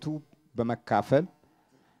መለኮቱ በመካፈል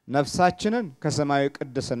ነፍሳችንን ከሰማያዊ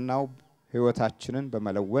ቅድስናው ህይወታችንን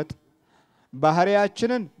በመለወጥ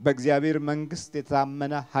ባህሪያችንን በእግዚአብሔር መንግስት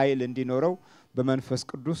የታመነ ኃይል እንዲኖረው በመንፈስ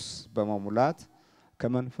ቅዱስ በመሙላት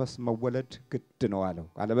ከመንፈስ መወለድ ግድ ነው አለው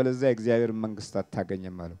አለበለዚያ እግዚአብሔር መንግስት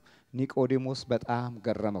አታገኝም አለው ኒቆዲሞስ በጣም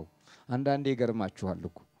ገረመው አንዳንዴ ይገርማችኋል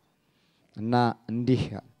እኮ እና እንዲህ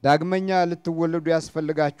ዳግመኛ ልትወለዱ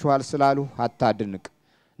ያስፈልጋችኋል ስላሉ አታድንቅ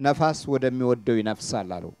ነፋስ ወደሚወደው ይነፍሳል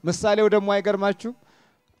አለው ምሳሌው ደግሞ አይገርማችሁ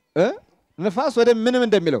ነፋስ ወደ ምንም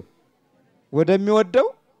እንደሚለው ወደሚወደው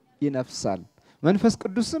ይነፍሳል መንፈስ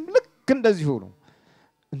ቅዱስም ልክ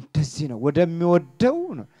እንደዚህ ነው ወደሚወደው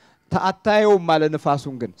ነው ታአታየው ማለት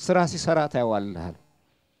ነፋሱን ግን ስራ ሲሰራ ታየዋለህ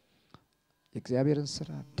እግዚአብሔርን ስራ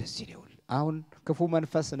እንደዚህ ነው አሁን ክፉ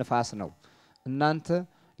መንፈስ ነፋስ ነው እናንተ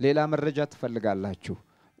ሌላ መረጃ ትፈልጋላችሁ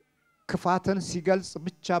ክፋትን ሲገልጽ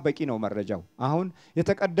ብቻ በቂ ነው መረጃው አሁን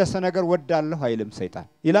የተቀደሰ ነገር ወዳለሁ አይልም ሰይጣን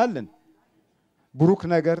ይላልን ብሩክ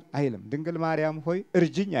ነገር አይልም ድንግል ማርያም ሆይ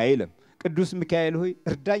እርጅኝ አይልም ቅዱስ ሚካኤል ሆይ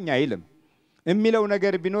እርዳኝ አይልም የሚለው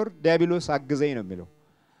ነገር ቢኖር ዲያብሎስ አግዘኝ ነው የሚለው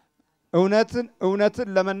እውነትን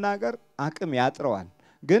ለመናገር አቅም ያጥረዋል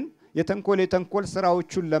ግን የተንኮል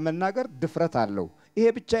ስራዎቹን ለመናገር ድፍረት አለው ይሄ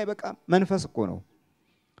ብቻ ይበቃ መንፈስ እኮ ነው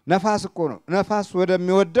ነፋስ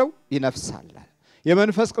ወደሚወደው ይነፍሳል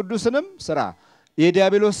የመንፈስ ቅዱስንም ስራ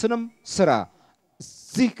የዲያብሎስንም ስራ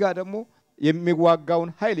እዚህ ጋር ደግሞ የሚዋጋውን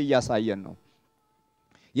ኃይል ያሳየን ነው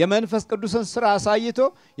የመንፈስ ቅዱስን ስራ አሳይቶ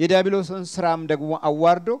የዲያብሎስን ስራም ደግሞ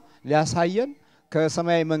አዋርዶ ሊያሳየን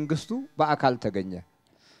ከሰማያዊ መንግስቱ በአካል ተገኘ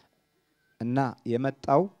እና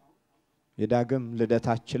የመጣው የዳግም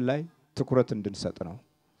ልደታችን ላይ ትኩረት እንድንሰጥ ነው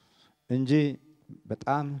እንጂ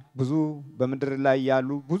በጣም ብዙ በመድር ላይ ያሉ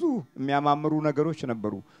ብዙ የሚያማምሩ ነገሮች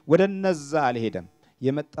ነበሩ ወደነዛ አልሄደም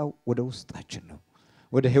የመጣው ወደ ውስጣችን ነው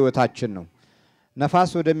ወደ ህይወታችን ነው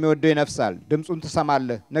ነፋስ ወደሚወደው ይነፍሳል ድምጹን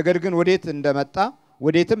ትሰማለህ ነገር ግን ወዴት እንደመጣ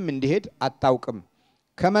ወዴትም እንዲሄድ አታውቅም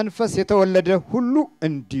ከመንፈስ የተወለደ ሁሉ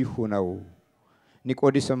እንዲሁ ነው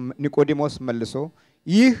ኒቆዲሞስ መልሶ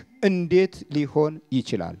ይህ እንዴት ሊሆን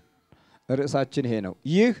ይችላል ርዕሳችን ይሄ ነው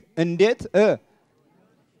ይህ እንዴት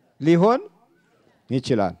ሊሆን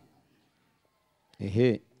ይችላል ይሄ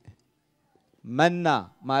መና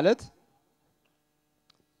ማለት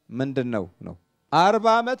ምንድነው ነው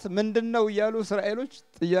 40 አመት ምንድነው ያሉ እስራኤሎች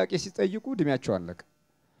ጥያቄ ሲጠይቁ ድሚያቸው አለቀ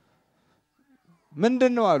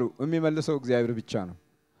ምንድነው አሉ የሚመልሰው እግዚአብሔር ብቻ ነው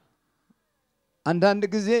አንዳንድ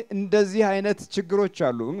ጊዜ እንደዚህ አይነት ችግሮች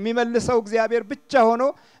አሉ የሚመልሰው እግዚአብሔር ብቻ ሆኖ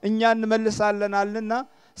እኛ እንመልሳለናልና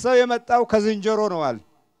ሰው የመጣው ከዝንጀሮ ነው አለ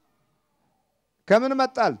ከምን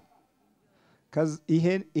መጣል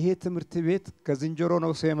ይሄ ትምርት ቤት ከዝንጀሮ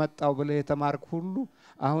ነው ሰው የመጣው ብለ የተማርክ ሁሉ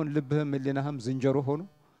አሁን ልብህም ልናህም ዝንጀሮ ሆኖ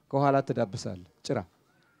ከኋላ ተዳብሳል ጭራ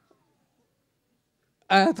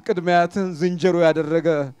አያት ቅድሚያትን ዝንጀሮ ያደረገ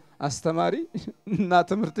አስተማሪ እና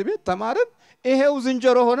ትምርት ቤት ተማረን ይሄው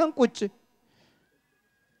ዝንጀሮ ሆነን ቁጭ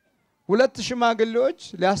ሁለት ሽማግሌዎች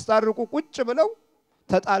ሊያስታርቁ ቁጭ ብለው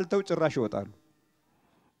ተጣልተው ጭራሽ ይወጣሉ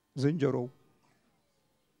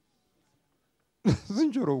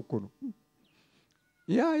ዝንጀሮው እኮ ነው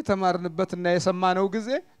ያ የተማርንበትና የሰማነው ጊዜ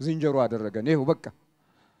ዝንጀሮ አደረገን ይሄው በቃ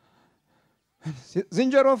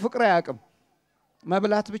ዝንጀሮ ፍቅር ያቀም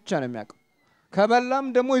መብላት ብቻ ነው የሚያቀም ከበላም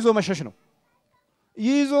ደሞ ይዞ መሸሽ ነው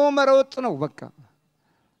ይዞ መሮጥ ነው በቃ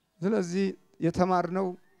ስለዚህ የተማርነው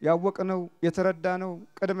ያወቅነው የተረዳነው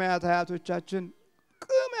ቅድሚያት አያቶቻችን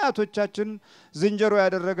ዝንጀሮ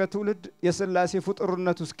ያደረገ ትውልድ የሥላሴ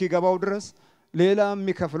ፍጡርነቱ እስኪገባው ድረስ ሌላ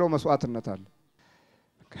የሚከፍለው መስዋዕትነት አለ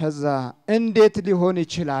ከዛ እንዴት ሊሆን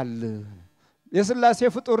ይችላል የሥላሴ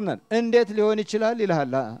ፍጡር ነን እንዴት ሊሆን ይችላል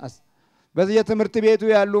ይላል በዚህ የትምርት ቤቱ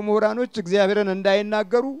ያሉ ምሁራኖች እግዚአብሔርን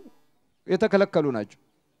እንዳይናገሩ የተከለከሉ ናቸው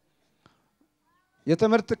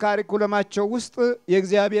የትምርት ካሪኩለማቸው ውስጥ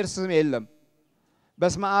የእግዚአብሔር ስም የለም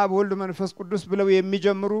በስመ አብ ወልድ መንፈስ ቅዱስ ብለው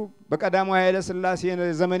የሚጀምሩ በቀዳማዊ ኃይለ ሥላሴ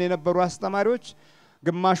ዘመን የነበሩ አስተማሪዎች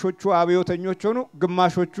ግማሾቹ አብዮተኞች ሆኑ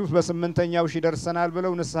ግማሾቹ በ8ኛው ሺህ ደርሰናል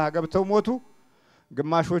ብለው ንስሐ ገብተው ሞቱ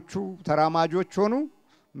ግማሾቹ ተራማጆች ሆኑ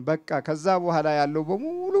በቃ ከዛ በኋላ ያለው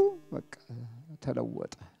በሙሉ በቃ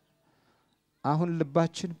ተለወጠ አሁን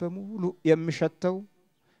ልባችን በሙሉ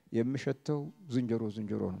የሚሸተው ዝንጀሮ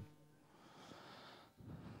ነው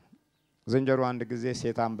ዝንጀሮ አንድ ጊዜ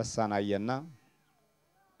ሴት አንበሳን አየና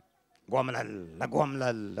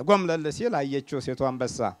ጎምለል ሲል አየችው ሴቷ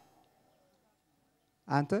አንበሳ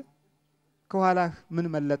አንተ ከኋላህ ምን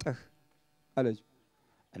መለጠህ አለች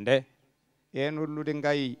እንዴ ይሄን ሁሉ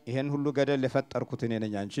ድንጋይ ይሄን ሁሉ ገደል የፈጠርኩት እኔ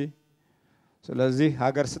ነኝ አንቺ ስለዚህ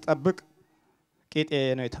ሀገር ስጠብቅ ቂጤ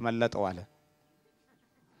ነው የተመለጠው አለ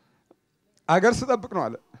ሀገር ስጠብቅ ነው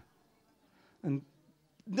አለ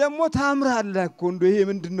ደሞ ታምራለህ እኮ እንዶ ይሄ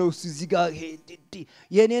ምንድነው እዚህ ጋር ይሄ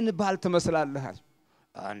የኔን ባል ትመስላለህ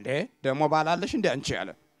አንዴ ደሞ ባላለሽ እንዴ አንቺ አለ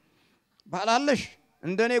ባላለሽ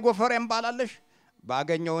እንደኔ ጎፈሬም ባላለሽ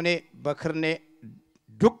ባገኘው እኔ በክርኔ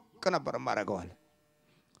ዱቅ ነበር ማረጋው አለ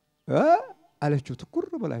አለችው ትኩር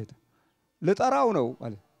በላይታ ለጠራው ነው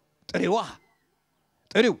አለ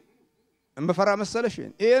ጥሪው እንበፈራ መሰለሽ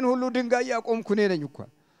ይሄን ሁሉ ድንጋይ ያቆምኩ እኔ ነኝ እኮ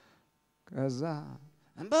ከዛ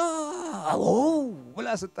አዎ ብላ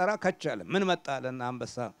ስጠራ ከቻለ ምን መጣለና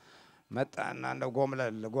አንበሳ መጣና እንደ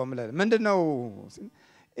ጎምለል ምንድነው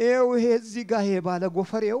ይሄ እዚህ ጋር ይሄ ባለ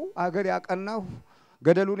ጎፈሬው አገር ያቀናው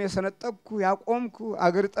ገደሉን የሰነጠቅኩ ያቆምኩ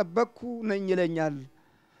አገር ጠበቅኩ ነኝ ይለኛል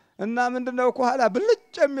እና ምንድነው ከኋላ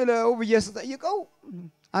ብልጭ የሚለው በየስጠይቀው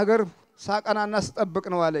አገር ሳቀናና ስጠብቅ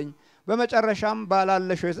ነው አለኝ በመጨረሻም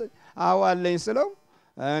ባላለሽ አዋለኝ ስለው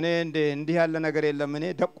እኔ እንዲህ ያለ ነገር የለም እኔ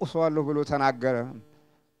ደቁሰዋለሁ ብሎ ተናገረ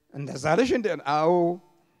እንደዛለሽ እንዴ አው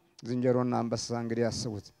ዝንጀሮና አንበሳ እንግዲህ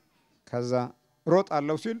ያስቡት ከዛ ሮጥ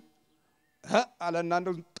አለው ሲል አለና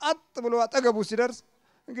እንደው ጣጥ ብሎ አጠገቡ ሲደርስ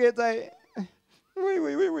ጌታዬ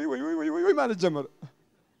ወይ ማለት ጀመረ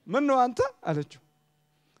ምን ነው አንተ አለችው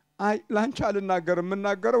አይ ላንቻ አልናገርም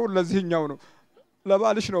የምናገረው ለዚህኛው ነው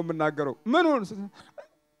ለባልሽ ነው የምናገረው ምን ሆነ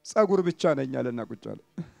ጸጉር ብቻ ነኝ አለና ቁጭ አለ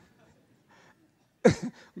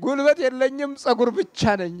ጉልበት የለኝም ጸጉር ብቻ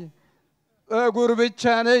ነኝ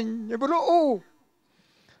ብሎ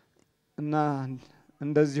እና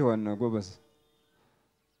እንደዚህ ሆነ ጎበዝ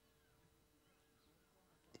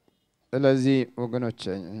ስለዚህ ወገኖች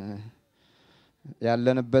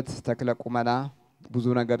ያለንበት ተክለ ቁመና ብዙ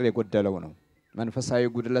ነገር የጎደለው ነው መንፈሳዊ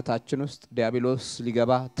ጉድለታችን ውስጥ ዲያብሎስ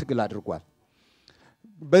ሊገባ ትግል አድርጓል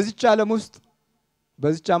በዚህ ዓለም ውስጥ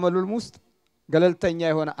በዚች አመሉልም ውስጥ ገለልተኛ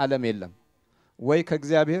የሆነ ዓለም የለም ወይ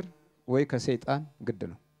ከእግዚአብሔር ወይ ከሰይጣን ግድ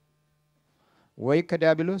ነው ወይ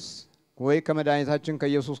ከዲያብሎስ ወይ ከመድኃኒታችን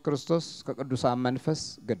ከኢየሱስ ክርስቶስ ከቅዱሳን መንፈስ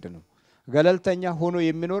ግድ ነው ገለልተኛ ሆኖ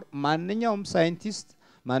የሚኖር ማንኛውም ሳይንቲስት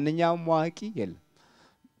ማንኛውም ዋቂ የለም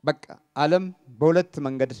በቃ ዓለም በሁለት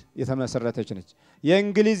መንገድ የተመሰረተች ነች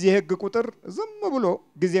የእንግሊዝ የህግ ቁጥር ዝም ብሎ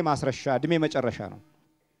ጊዜ ማስረሻ እድሜ መጨረሻ ነው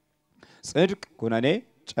ጽድቅ ኩነኔ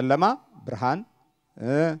ጨለማ ብርሃን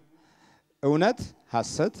እውነት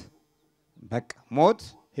ሐሰት በቃ ሞት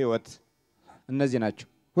ህይወት እነዚህ ናቸው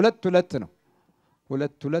ሁለት ነው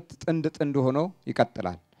ሁለት ጥንድ ሆኖ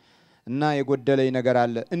ይቀጥላል እና የጎደለኝ ነገር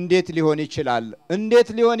አለ እንዴት ሊሆን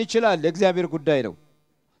ይችላል የእግዚአብሔር ጉዳይ ነው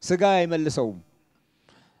ስጋ አይመልሰውም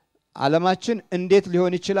ዓለማችን እንዴት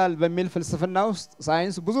ሊሆን ይችላል በሚል ፍልስፍና ውስጥ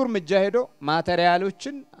ሳይንስ ብዙ እርምጃ ሄዶ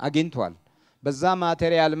ማቴሪያሎችን አግኝቷል በዛ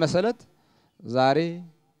ማቴሪያል መሰረት ዛሬ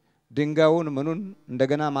ድንጋዩን ምኑን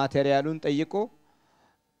እንደገና ማቴሪያሉን ጠይቆ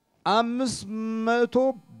 500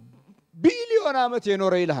 ቢሊዮን ዓመት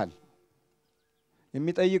የኖረ ይልሃል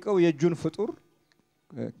የሚጠይቀው የጁን ፍጡር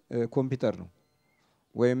ኮምፒውተር ነው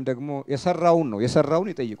ወይም ደግሞ የሰራውን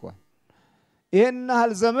ይጠይቀዋል ይሄን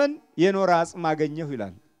ያህል ዘመን የኖረ አጽም አገኘሁ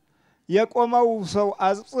ይላል የቆመው ሰው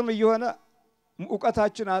አጽም እየሆነ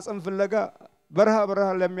ዕውቀታችን አጽም ፍለጋ በረሃ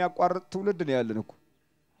ለሚያቋርጥ ትውልድ ነው ያለን እኮ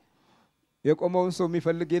የቆመውን ሰው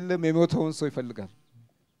የሚፈልግ የለም የሞተውን ሰው ይፈልጋል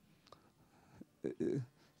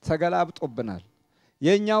ተገላብጦብናል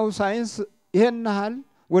የኛው ሳይንስ ይሄን ያህል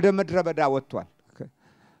ወደ መድረበዳ ወጥቷል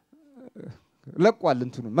ለቋል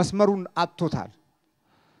እንትኑ መስመሩን አጥቶታል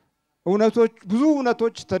ብዙ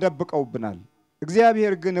እውነቶች ተደብቀውብናል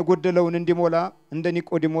እግዚአብሔር ግን የጎደለውን እንዲሞላ እንደ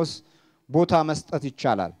ኒቆዲሞስ ቦታ መስጠት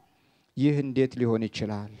ይቻላል ይህ እንዴት ሊሆን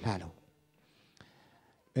ይችላል አለው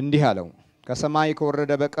እንዲህ አለው ከሰማይ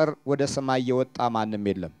ከወረደ በቀር ወደ ሰማይ የወጣ ማንም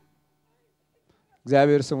የለም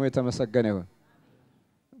እግዚአብሔር ስሙ የተመሰገነ ይሁን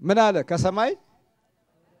ምን አለ ከሰማይ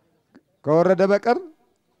ከወረደ በቀር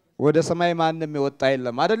ወደ ሰማይ ማንም የወጣ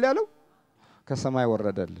የለም አይደል ያለው ከሰማይ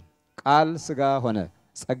ወረደልን ቃል ስጋ ሆነ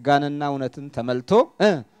ጸጋንና እውነትን ተመልቶ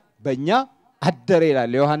በእኛ አደረ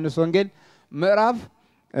ይላል ዮሐንስ ወንጌል ምዕራፍ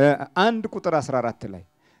 1 ቁጥር 14 ላይ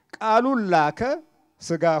ቃሉን ላከ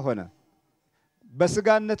ስጋ ሆነ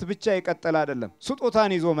በስጋነት ብቻ ይቀጥል አይደለም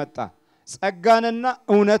ስጦታን ይዞ መጣ ጸጋንና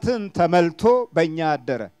እውነትን ተመልቶ በእኛ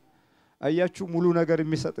አደረ አያችሁ ሙሉ ነገር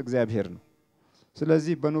የሚሰጥ እግዚአብሔር ነው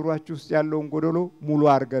ስለዚህ በኑሯችሁ ውስጥ ያለውን ጎደሎ ሙሉ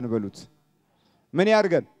አርገን በሉት ምን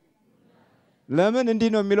ያርገን ለምን እንዲህ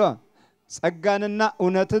ነው የሚለው ጸጋንና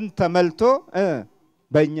እውነትን ተመልቶ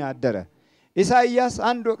በእኛ አደረ ኢሳይያስ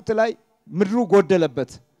አንድ ወቅት ላይ ምድሩ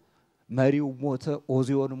ጎደለበት መሪው ሞተ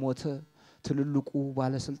ኦዚዮን ሞተ ትልልቁ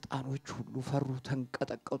ባለስልጣኖች ሁሉ ፈሩ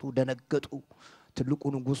ተንቀጠቀጡ ደነገጡ ትልቁ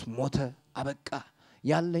ንጉስ ሞተ አበቃ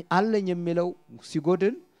አለኝ የሚለው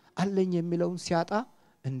ሲጎድል አለኝ የሚለውን ሲያጣ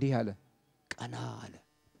እንዲህ አለ ቀና አለ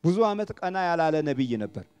ብዙ አመት ቀና ያላለ ነብይ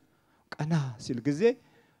ነበር ቀና ሲል ጊዜ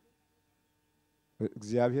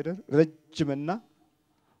እግዚአብሔር ረጅምና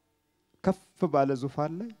ከፍ ባለ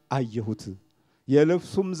ዙፋን ላይ አየሁት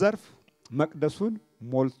የልብሱም ዘርፍ መቅደሱን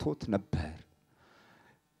ሞልቶት ነበር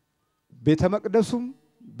ቤተ መቅደሱም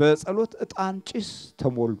በጸሎት ዕጣን ጭስ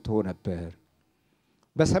ተሞልቶ ነበር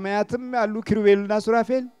በሰማያትም ያሉ ኪሩቤልና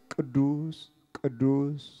ሱራፌል ቅዱስ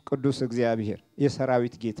ቅዱስ ቅዱስ እግዚአብሔር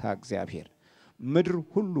የሰራዊት ጌታ እግዚአብሔር ምድር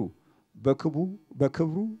ሁሉ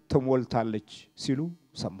በክብሩ ተሞልታለች ሲሉ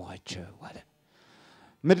ሰማዋቸው አለ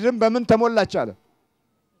ምድርም በምን ተሞላች አለ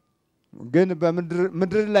ግን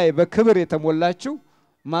በምድር ላይ በክብር የተሞላችው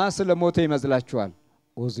ስለሞተ ይመስላችኋል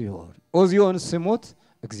ኦዚዮን ሲሞት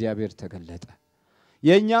እግዚአብሔር ተገለጠ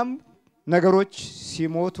የኛም ነገሮች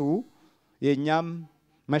ሲሞቱ የኛም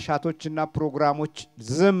መሻቶችና ፕሮግራሞች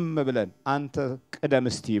ዝም ብለን አንተ ቀደም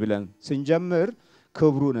እስቲ ብለን ስንጀምር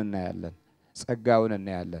ክብሩን እናያለን ጸጋውን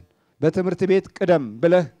እናያለን በትምህርት ቤት ቀደም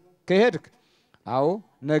ብለህ ከሄድክ አዎ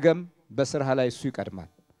ነገም በስራ ላይ እሱ ይቀድማል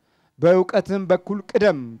በእውቀትም በኩል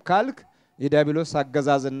ቀደም ካልክ የዲያብሎስ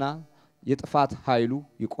አገዛዝና የጥፋት ኃይሉ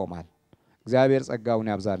ይቆማል እግዚአብሔር ጸጋውን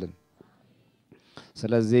ያብዛልን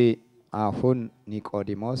ስለዚህ አሁን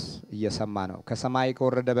ኒቆዲሞስ እየሰማ ነው ከሰማይ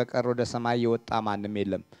ከወረደ በቀር ወደ ሰማይ የወጣ ማንም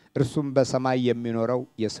የለም እርሱም በሰማይ የሚኖረው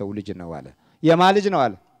የሰው ልጅ ነው አለ የማን ልጅ ነው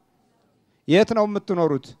አለ የት ነው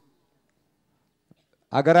የምትኖሩት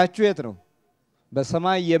አገራችሁ የት ነው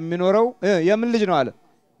በሰማይ የሚኖረው የምን ልጅ ነው አለ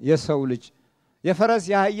የሰው ልጅ የፈረስ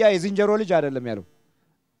ያህያ የዝንጀሮ ልጅ አይደለም ያለው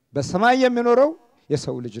በሰማይ የሚኖረው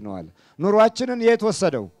የሰው ልጅ ነው አለ ኑሯችንን የት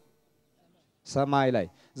ወሰደው ሰማይ ላይ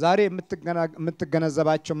ዛሬ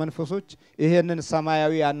የምትገነዘባቸው መንፈሶች ይሄንን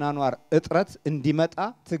ሰማያዊ አናኗር እጥረት እንዲመጣ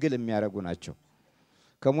ትግል የሚያረጉ ናቸው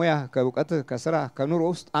ከሙያ ከእውቀት ከስራ ከኑሮ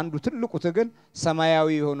ውስጥ አንዱ ትልቁ ትግል ሰማያዊ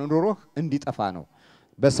የሆነ ኑሮ እንዲጠፋ ነው።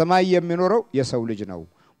 በሰማይ የሚኖረው የሰው ልጅ ነው።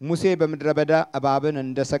 ሙሴ በምድረ በዳ እባብን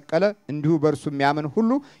እንደሰቀለ እንዲሁ በእርሱ የሚያምን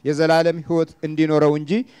ሁሉ የዘላለም ሕይወት እንዲኖረው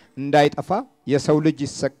እንጂ እንዳይጠፋ የሰው ልጅ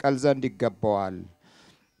ይሰቀል ዘንድ ይገባዋል።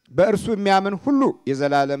 በእርሱ የሚያምን ሁሉ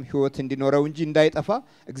የዘላለም ሕይወት እንዲኖረው እንጂ እንዳይጠፋ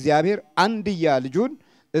እግዚአብሔር አንድያ ልጁን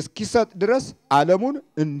እስኪሰጥ ድረስ ዓለሙን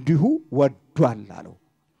እንዲሁ ወዷል አለው።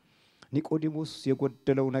 ኒቆዲሞስ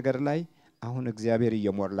የጎደለው ነገር ላይ አሁን እግዚአብሔር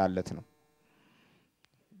እየሞላለት ነው።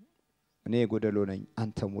 እኔ ጎደሎ ነኝ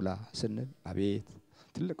አንተ ሙላ ስንል አቤት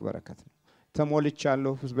ትልቅ በረከት ነው።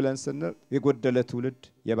 ተሞልቻለሁ ብለን ስንል የጎደለ ትውልድ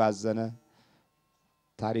የባዘነ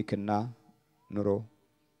ታሪክና ኑሮ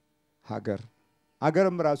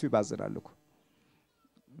ሀገርም ራሱ ይባዘናል እኮ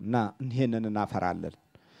እና እንሄንን እናፈራለን።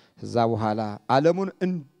 ከዛ በኋላ ዓለሙን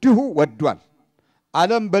እንዲሁ ወዷል።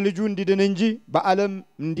 ዓለም በልጁ እንዲድን እንጂ በዓለም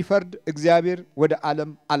እንዲፈርድ እግዚአብሔር ወደ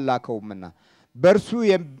ዓለም አላከውምና በእርሱ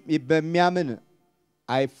በሚያምን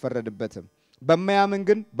አይፈረድበትም። በማያምን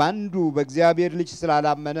ግን ባንዱ በእግዚአብሔር ልጅ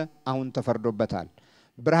ስላላመነ አሁን ተፈርዶበታል።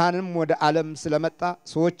 ብርሃንም ወደ ዓለም ስለመጣ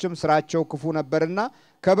ሰዎችም ስራቸው ክፉ ነበርና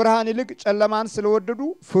ከብርሃን ይልቅ ጨለማን ስለወደዱ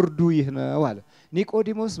ፍርዱ ይህ ነው አለ።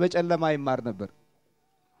 ኒቆዲሞስ በጨለማ ይማር ነበር።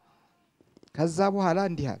 ከዛ በኋላ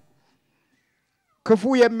እንዲህ አለ፣ ክፉ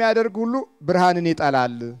የሚያደርግ ሁሉ ብርሃንን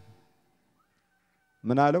ይጠላል።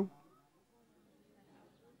 ምን አለው?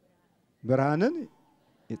 ብርሃንን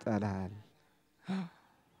ይጠላል።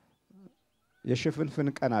 የሽፍንፍን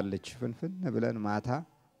ቀን አለች። ፍንፍን ብለን ማታ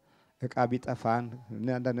እቃ ቢጠፋን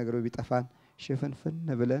አንዳንድ ነገር ቢጠፋን ሽፍንፍን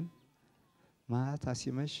ብለን ማታ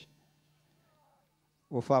ሲመሽ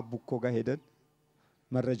ወፋ ቡኮ ጋር ሄደን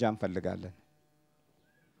መረጃ እንፈልጋለን።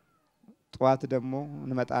 ጧት ደግሞ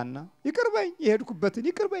እንመጣና ይቅርበኝ የሄድኩበትን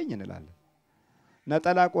ይቅርበኝ እንላለን።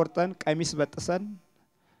 ነጠላ ቆርጠን ቀሚስ በጥሰን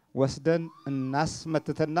ወስደን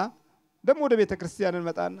እናስመትተና ደግሞ ወደ ቤተ ክርስቲያን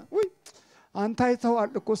እንመጣና ወይ አንተ አይተዋል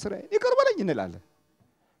እኮ ስራዬ ይቅርበለኝ እንላለን።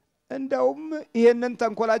 እንደውም ይሄንን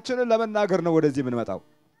ተንኮላችንን ለመናገር ነው ወደዚህ ምን መጣው።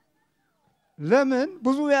 ለምን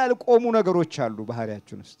ብዙ ያልቆሙ ነገሮች አሉ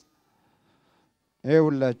ባህሪያችን ውስጥ።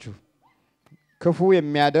 ይኸውላችሁ ክፉ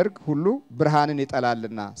የሚያደርግ ሁሉ ብርሃንን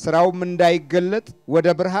ይጠላልና ስራውም እንዳይገለጥ ወደ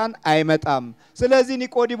ብርሃን አይመጣም። ስለዚህ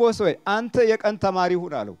ኒቆዲሞስ ወይ አንተ የቀን ተማሪ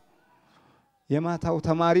ሁን አለው። የማታው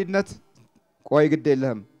ተማሪነት ቆይ ግድ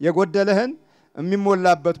የለህም የጎደለህን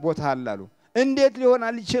የሚሞላበት ቦታ አላሉ። እንዴት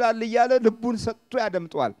ሊሆናል ይችላል እያለ ልቡን ሰጥቶ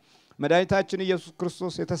ያደምጧል። መድኃኒታችን ኢየሱስ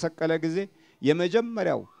ክርስቶስ የተሰቀለ ጊዜ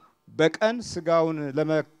የመጀመሪያው በቀን ስጋውን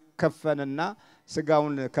ለመከፈንና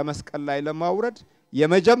ስጋውን ከመስቀል ላይ ለማውረድ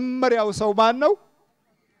የመጀመሪያው ሰው ማን ነው?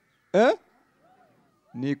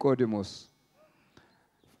 ኒቆዲሞስ።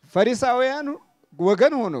 ፈሪሳውያን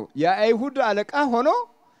ወገን ሆኖ የአይሁድ አለቃ ሆኖ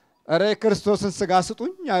አረ ክርስቶስን ስጋ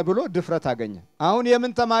ስጡኝ ብሎ ድፍረት አገኘ። አሁን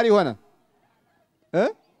የምን ተማሪ ሆነ?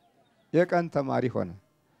 የቀን ተማሪ ሆነ።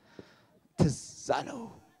 ትዝ አለው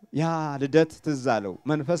ያ ልደት ትዝ አለው።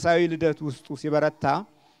 መንፈሳዊ ልደት ውስጡ ሲበረታ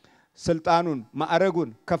ስልጣኑን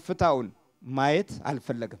ማዕረጉን ከፍታውን ማየት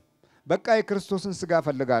አልፈለገም። በቃ የክርስቶስን ስጋ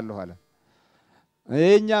ፈልጋለሁ አለ።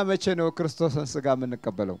 እኛ መቼ ነው ክርስቶስን ስጋ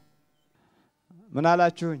የምንቀበለው? ምን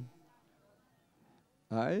አላችሁኝ?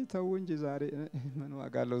 አይ ተው እንጂ ዛሬ ምን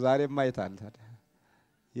ዋጋ አለው? ዛሬ ማይታል ታዲያ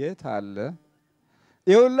የት አለ?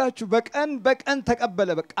 ይኸውላችሁ በቀን ተቀበለ።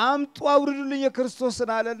 በቃ አምጡ አውርዱልኝ የክርስቶስን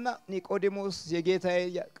አለና ኒቆዲሞስ የጌታዬ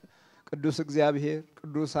ቅዱስ እግዚአብሔር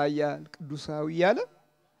ቅዱስ ኃያል ቅዱሳዊ ያለ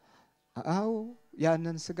አዎ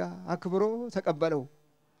ያንን ስጋ አክብሮ ተቀበለው።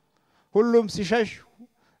 ሁሉም ሲሸሽ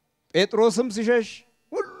ጴጥሮስም ሲሸሽ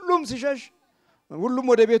ሁሉም ሲሸሽ ሁሉም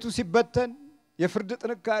ወደ ቤቱ ሲበተን የፍርድ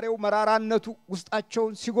ጥንካሬው መራራነቱ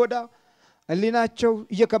ውስጣቸውን ሲጎዳ እሊናቸው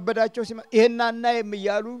እየከበዳቸው ይሄናና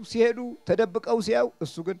የሚያሉ ሲሄዱ ተደብቀው ሲያው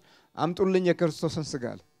እሱ ግን አምጡልኝ የክርስቶስን ስጋ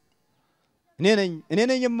አለ። እኔ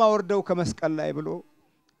ነኝ የማወርደው ከመስቀል ላይ ብሎ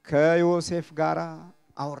ከዮሴፍ ጋራ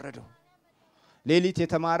አወረደው። ሌሊት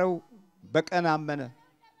የተማረው በቀን አመነ።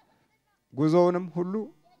 ጉዞውንም ሁሉ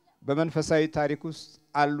በመንፈሳዊ ታሪክ ውስጥ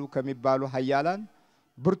አሉ ከሚባሉ ኃያላን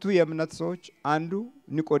ብርቱ የእምነት ሰዎች አንዱ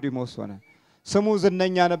ኒቆዲሞስ ሆነ። ስሙ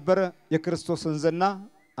ዝነኛ ነበረ። የክርስቶስን ዝና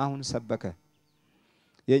አሁን ሰበከ።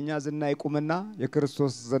 የኛ ዝና ይቁምና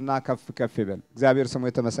የክርስቶስ ዝና ከፍ ከፍ ይበል። እግዚአብሔር ስሙ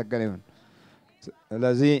የተመሰገነ ይሁን።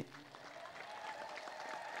 ስለዚህ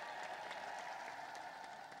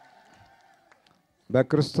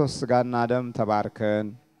በክርስቶስ ስጋና ደም ተባርከን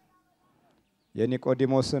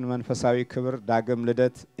የኒቆዲሞስን መንፈሳዊ ክብር ዳግም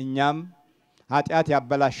ልደት እኛም ኃጢአት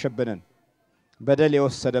ያበላሸብንን በደል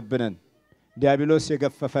የወሰደብንን ዲያብሎስ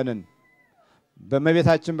የገፈፈንን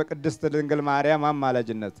በመቤታችን በቅድስት ድንግል ማርያም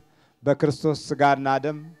አማላጅነት በክርስቶስ ስጋና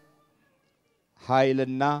ደም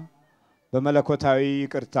ኃይልና በመለኮታዊ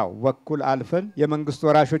ይቅርታው በኩል አልፈን የመንግስት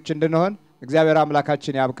ወራሾች እንድንሆን እግዚአብሔር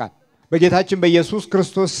አምላካችን ያብቃን። በጌታችን በኢየሱስ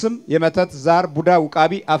ክርስቶስ ስም የመተት ዛር ቡዳ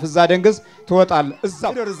ውቃቢ አፍዛ ደንግዝ ትወጣል።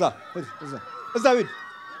 እዛው ሂድ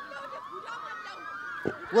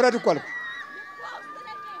ወረድ እኮ አልኩ።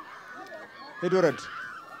 ሂድ ወረድ።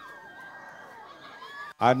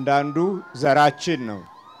 አንዳንዱ ዘራችን ነው።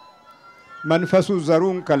 መንፈሱ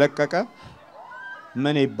ዘሩን ከለቀቀ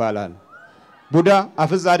ምን ይባላል? ቡዳ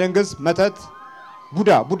አፍዛ ደንግዝ መተት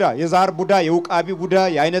ቡዳ የዛር ቡዳ የውቃቢ ቡዳ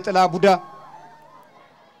የአይነ ጥላ ቡዳ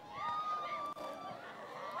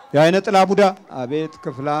የአይነ ጥላ ቡዳ አቤት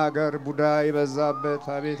ክፍለ ሀገር ቡዳ ይበዛበት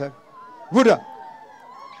አቤት ቡዳ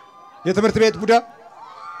የትምህርት ቤት ቡዳ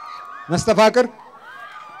መስተፋቅር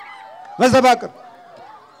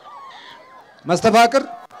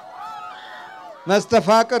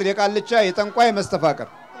የቃልቻ የጠንቋይ መስተፋቅር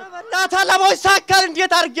እናት አላማው ይሳካል።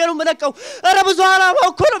 እንዴት አርጌ ነው መለቀው? ኧረ ብዙ አላማው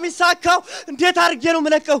እኮ ነው የሚሳካው። እንዴት አርጌ ነው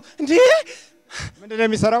መለቀው? እንዴ ምንድነው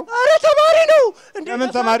የሚሰራው? ኧረ ተማሪ ነው። ምን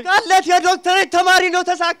ተማሪ? ተሳካለት። የዶክተሬት ተማሪ ነው።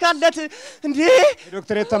 ተሳካለት። እንዴ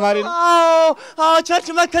የዶክተሬት ተማሪ ነው። አዎ ቸርች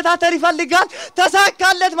መከታተል ይፈልጋል።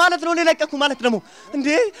 ተሳካለት ማለት ነው። ለለቀኩ ማለት ደግሞ እንዴ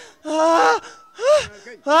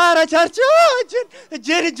ኧረ ቸርች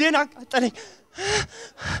እጄን አቃጠለኝ።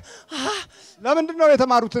 ለምንድን ነው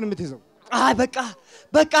የተማሩትን የምትይዘው? አይ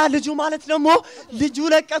በቃ ልጁ ማለት ደግሞ ልጁ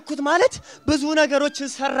ለቀኩት ማለት ብዙ ነገሮች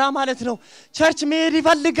ሰራ ማለት ነው። ቸርች መሄድ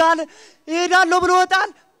ይፈልጋል። እሄዳለሁ ብሎ ወጣል።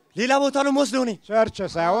 ሌላ ቦታ ነው ወስደው ነው። ቸርች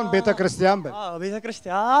ሳይሆን ቤተክርስቲያን በል።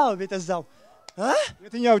 ቤተክርስቲያን ቤተዛው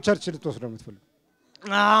የትኛው ቸርች ልትወስደው የምትፈልገው?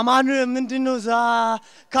 ማን ምንድነው ዛ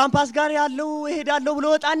ካምፓስ ጋር ያለው እሄዳለሁ ብሎ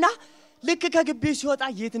ወጣና ልክ ከግቢ ሲወጣ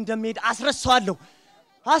የት እንደሚሄድ አስረሳዋለሁ።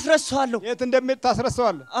 የት እንደሚሄድ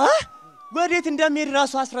ታስረሳዋለህ? ወዴት እንደሚሄድ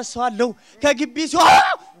ራሱ አስረሳዋለሁ። ከግቢ ሲወጣ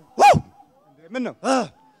ምን ነው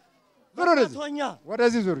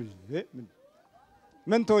ወደዚህ ዙር።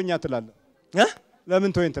 ምን ተወኛ ትላለህ?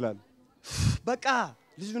 ለምን ተወኝ ትላለህ? በቃ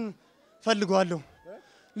ልጁን ፈልገዋለሁ።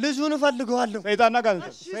 ሰይጣንና ጋንተ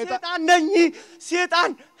ሰይጣን ነኝ።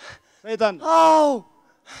 ሰይጣን አዎ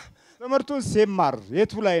ትምህርቱን ሲማር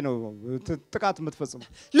የቱ ላይ ነው ጥቃት የምትፈጽመው?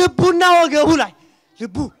 ልቡና ወገቡ ላይ።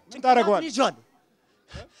 ልቡ ታረጋዋል።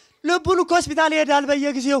 ልቡን እኮ ሆስፒታል ይሄዳል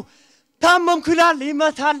በየጊዜው። ታመምኩ ይላል፣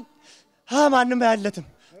 ይመታል። ማንም አያለትም።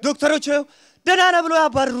 ዶክተሮቹ ደህና ነህ ብለው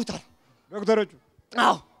ያባርሩታል። ዶክተሮቹ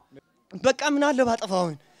አዎ በቃ ምን አለ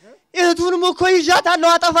ባጠፋውን። እህቱንም እኮ ይዣታለሁ፣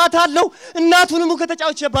 አጠፋታለሁ። እናቱንም እኮ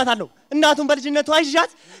ተጫውቼባታለሁ። እናቱን በልጅነቷ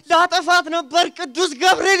ይዣት ላጠፋት ነበር ቅዱስ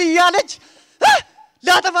ገብርኤል እያለች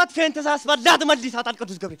ላጠፋት ፌን ተሳስባ ላትመልሳታል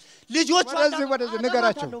ቅዱስ ገብርኤል። ልጆቹ ወደዚህ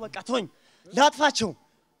ንገራቸው። በቃ ተወኝ። ላጥፋቸው።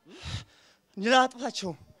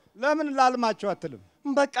 ለምን ላልማቸው አትልም?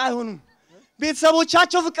 በቃ አይሆንም።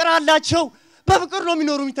 ቤተሰቦቻቸው ፍቅር አላቸው። በፍቅር ነው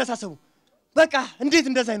የሚኖሩ የሚተሳሰቡ። በቃ እንዴት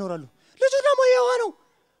እንደዛ ይኖራሉ? ልጁ ደግሞ የሆነው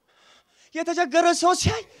የተቸገረ ሰው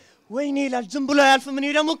ሲያይ ወይኔ ይላል። ዝም ብሎ ያልፍም። እኔ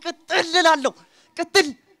ደግሞ ቅጥል እላለሁ። ቅጥል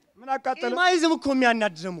ምን አቃጠለ? ማይዝም እኮ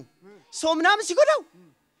የሚያናድ ደግሞ ሰው ምናምን ሲጎዳው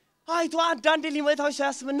አይቶ አንዳንዴ ሊመታው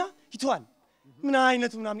ሲያስብና ይተዋል። ምን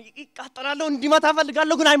አይነቱ ምናምን ይቃጠላለሁ። እንዲመታ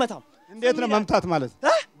ፈልጋለሁ ግን አይመታም። እንዴት ነው መምታት ማለት?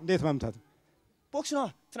 እንዴት መምታት? ቦክስ ነው።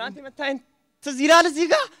 ትናንት መታኝ ትዝ ይላል እዚህ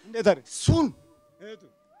ጋር። እንዴት አድርግ? ሱን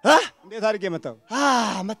እንዴት አድርጌ መታው?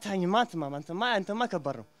 መታኝ አንተማ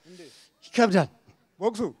ከባድ ነው። ይከብዳል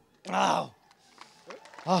ቦክሱ። አዎ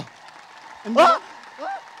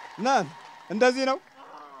ና እንደዚህ ነው።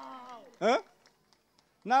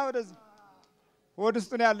 ና ወደዚህ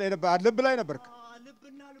ወድስቱ ነው ያለ ልብ ላይ ነበርክ።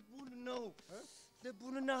 ልብና ልቡን ነው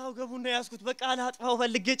ልቡንና ወገቡን ነው ያስኩት። በቃ ላጥፋው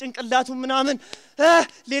ፈልጌ ጭንቅላቱ ምናምን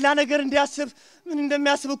ሌላ ነገር እንዲያስብ ምን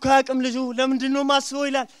እንደሚያስብ እኮ አያውቅም ልጁ። ለምንድን ነው ማስበው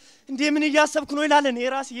ይላል። እንዴ ምን እያሰብኩ ነው ይላል። እኔ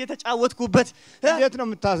ራስ እየተጫወትኩበት። እንዴት ነው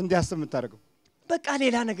እንዲያስብ የምታደርገው? በቃ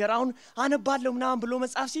ሌላ ነገር አሁን አነባለሁ ምናምን ብሎ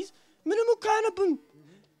መጽሐፍ ሲይዝ ምንም እኮ አያነብም።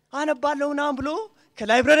 አነባለሁ ምናምን ብሎ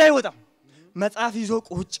ከላይብረሪ አይወጣም። መጽሐፍ ይዞ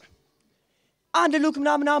ቁጭ አንድ ሉክ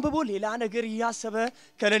ምናምን አንብቦ ሌላ ነገር እያሰበ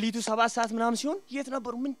ከሌሊቱ 7 ሰዓት ምናምን ሲሆን የት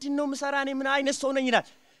ነበሩ? ምንድነው ምሰራ? እኔ ምን አይነት ሰው ነኝ ይላል።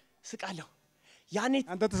 ስቃለሁ። ያኔ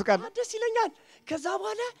አንተ ትስቃለህ? ደስ ይለኛል። ከዛ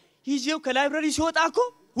በኋላ ይዤው ከላይብረሪ ሲወጣ እኮ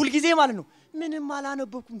ሁልጊዜ ማለት ነው ምንም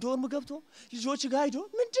አላነበብኩም። ዶርም ገብቶ ልጆች ጋር ሄዶ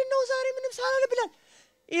ምንድነው ዛሬ ምንም ሳላነብ ይላል።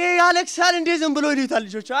 ይሄ ያለቅሳል እንዴ ዝም ብሎ ይሉታል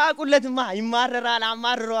ልጆች። አቁለትማ ይማረራል።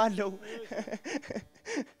 አማርረዋለሁ።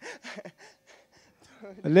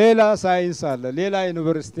 ሌላ ሳይንስ አለ፣ ሌላ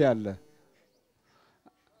ዩኒቨርሲቲ አለ።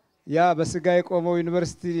 ያ በስጋ የቆመው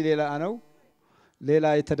ዩኒቨርሲቲ ሌላ ነው። ሌላ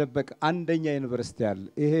የተደበቀ አንደኛ ዩኒቨርሲቲ አለ።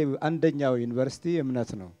 ይሄ አንደኛው ዩኒቨርሲቲ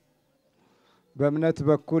እምነት ነው። በእምነት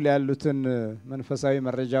በኩል ያሉትን መንፈሳዊ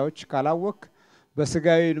መረጃዎች ካላወቅ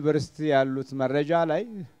በስጋዊ ዩኒቨርሲቲ ያሉት መረጃ ላይ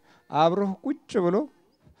አብሮህ ቁጭ ብሎ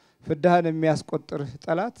ፍዳህን የሚያስቆጥር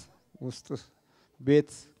ጠላት ውስጥ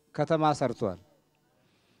ቤት ከተማ ሰርቷል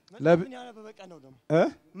መጽሐፍን ያነበበ ቀን ነው ደሞ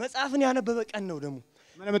መጽሐፍን ያነበበ ቀን ነው ደሞ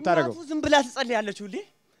ምን የምታረጋው ዝም ብላ ትጸልያለች ሁሌ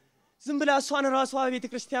ዝም ብላ እሷን ራሷ ቤተ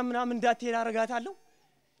ክርስቲያን ምናምን እንዳትሄድ አረጋታለሁ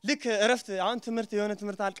ልክ እረፍት አሁን ትምህርት የሆነ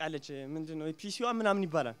ትምህርት አልቃለች ምንድነው ፒሲዋ ምናምን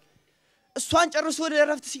ይባላል እሷን ጨርሶ ወደ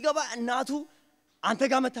እረፍት ሲገባ እናቱ አንተ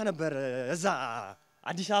ጋር መጣ ነበር እዛ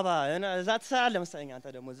አዲስ አበባ እዛ ተሳለ መሰለኝ አንተ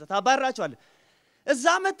ደግሞ እዛ ታባራቸዋለህ እዛ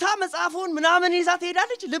መጣ መጽሐፉን ምናምን ይዛ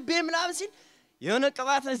ትሄዳለች ልቤ ምናምን ሲል የሆነ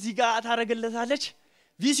ቅባት እዚህ ጋር ታረጋለታለች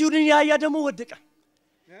ቪሲዲውን ያያ ደግሞ ወደቀ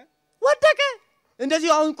እንደዚህ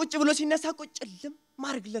አሁን ቁጭ ብሎ ሲነሳ ቁጭልም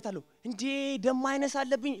ማርግለታለሁ እንዴ ደም አይነስ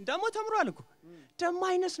አለብኝ ደሞ ተምሯል እኮ ደም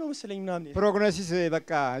አይነስ ነው መሰለኝ ምናምን ፕሮግኖሲስ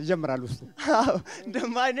በቃ ይጀምራል ውስጥ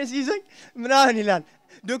ደም አይነስ ይዘኝ ምናምን ይላል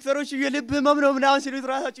ዶክተሮች የልብ ህመም ነው ምናምን ሲሉት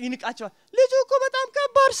ራሳቸው ይንቃቸዋል ልጁ እኮ በጣም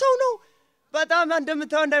ከባድ ሰው ነው በጣም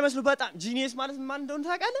እንደምታው እንዳይመስሉ በጣም ጂኒየስ ማለት ማን እንደሆነ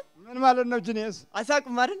ታውቃለህ ምን ማለት ነው ጂኒየስ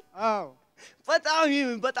አሳቅም አይደል አዎ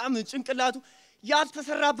በጣም ጭንቅላቱ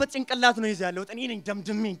ያልተሰራበት ጭንቅላት ነው ይዛለው እኔ ነኝ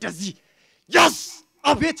ደምድሜ እንደዚህ ያስ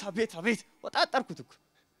አቤት ወጣጣርኩት እኮ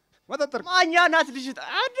ማኛ ናት ልጅ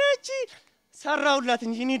አደቺ ሰራውላት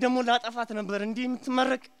እንጂ እኔ ደሞ ላጠፋት ነበር እንዴ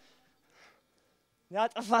የምትመረቅ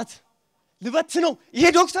ያጠፋት ልበት ነው ይሄ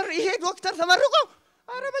ዶክተር ተመርቆ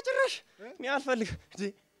አረ በጭራሽ እኔ አልፈልግ እንዴ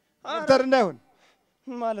ዶክተር እንዳይሆን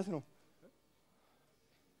ማለት ነው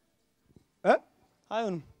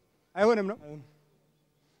አይሆንም ነው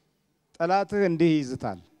ጠላትህ እንዲህ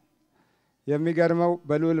ይዝታል የሚገርመው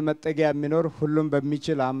በሉል መጠጊያ የሚኖር ሁሉም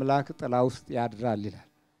በሚችል አምላክ ጥላ ውስጥ ያድራል ይላል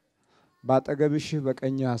ባጠገብሽ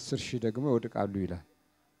በቀኝህ 10,000 ደግሞ ይወድቃሉ ይላል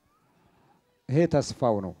ይሄ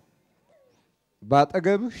ተስፋው ነው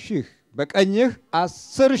ባጠገብሽ በቀኝህ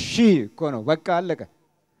 10,000 እኮ ነው በቃ አለቀ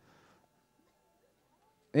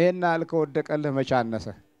ይሄን አልከ ወደቀልህ መቻነሰ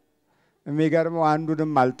የሚገርመው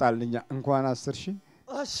አንዱንም አልጣልኛ እንኳን 10,000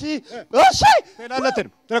 እሺ ተላለተን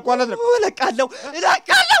ተረቋለተ ለቃለው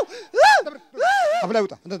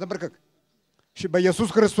አፍላውጣ እንተ ተበርከክ እሺ በኢየሱስ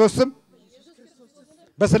ክርስቶስ ስም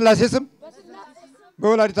በስላሴ ስም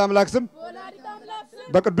በወላዲተ አምላክ ስም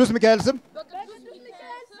በቅዱስ ሚካኤል ስም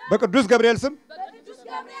በቅዱስ ገብርኤል ስም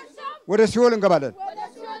ወደ ሲኦል እንገባለን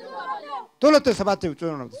ቶሎተ 7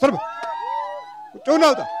 ጩኸ ነው ሰርብ ጩኸ ነው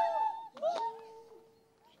አውጣ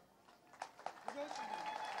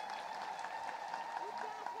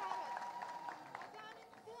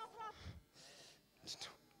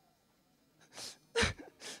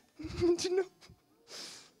ምንድነው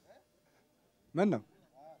ምን ነው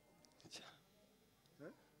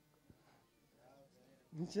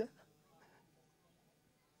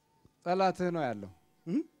ጠላትህ ነው ያለው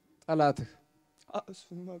ጠላትህ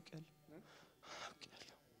እሱን ማውቀል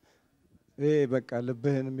በቃ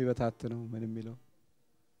ልብህን የሚበታትነው ምን የሚለው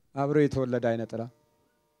አብሮ የተወለደ አይነ ጥላ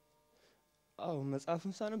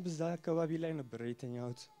መጽሐፉን ሳነብ በዛ አካባቢ ላይ ነበር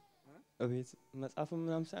የተኛሁት እቤት መጽሐፉን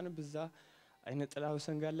ምናምን ሳነብ በዛ አይነ ጥላው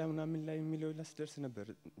ሰንጋላ ምናምን ላይ የሚለው ላስደርስ ነበር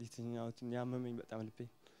የተኛሁት ያመመኝ በጣም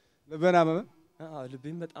ልቤን አመመ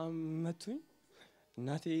ልቤን በጣም መቱኝ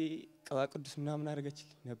እናቴ ቀባ ቅዱስ ምናምን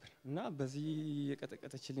አረጋችልኝ ነበር እና በዚህ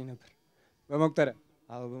የቀጠቀጠችልኝ ነበር በመቁጠሪያ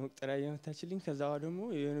በመቁጠሪያ የመታችልኝ ከዛው ደግሞ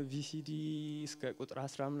የሆነ VCD እስከ ቁጥር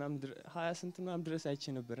 10 ምናምን 20 ስንት ምናምን ድረስ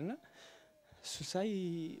አይቼ ነበርና እሱ ሳይ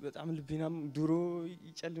በጣም ልቤናም ዱሮ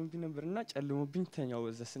ይጨልምብኝ ነበርና ጨልሞብኝ ተኛው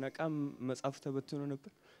በዛ ስነቃ መጽሐፉ ተበትኖ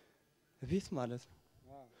ነበር ቤት ማለት ነው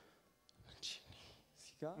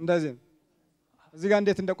እንደዚህ እዚህ ጋር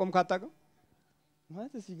እንዴት እንደቆምክ አጣቀም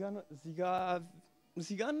ማለት እዚህ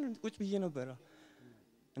ጋር ቁጭ ብዬ ነበር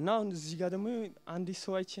እና አሁን እዚህ ጋር ደግሞ አንድ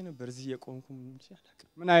ሰው አይቼ ነበር እዚህ የቆምኩም እንጂ አላውቅም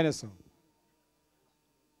ምን አይነት ሰው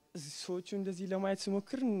እዚህ ሰዎቹ እንደዚህ ለማየት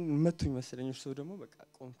ስሞክር መቱኝ መሰለኝ እሱ ደግሞ በቃ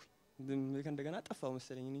ቆምኩ እንደገና ጠፋው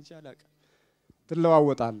መሰለኝ እንጂ አላውቅም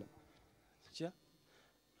ትለዋወጣለህ እንጂ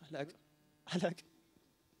አላውቅም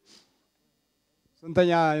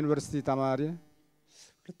ስንተኛ ዩኒቨርሲቲ ተማሪ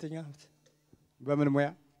ሁለተኛ አመት በምን ሙያ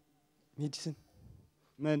ሜዲሲን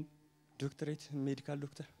ምን ዶክተሬት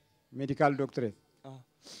ሜዲካል ዶክተሬት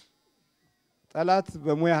ጠላት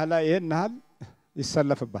በሙያ ላይ ይሄን ያህል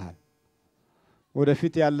ይሰለፍብሃል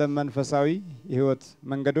ወደፊት ያለ መንፈሳዊ የህይወት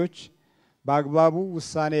መንገዶች በአግባቡ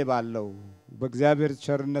ውሳኔ ባለው በእግዚአብሔር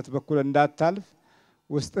ቸርነት በኩል እንዳታልፍ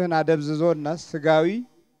ውስጥህን አደብዝዞና ስጋዊ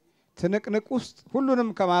ትንቅንቅ ውስጥ ሁሉንም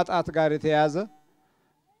ከማጣት ጋር የተያዘ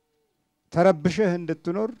ተረብሸህ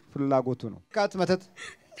እንድትኖር ፍላጎቱ ነው ካት መተት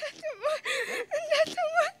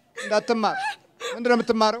እንዳትማር ምንድነው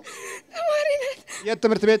የምትማረው ተማሪ ነኝ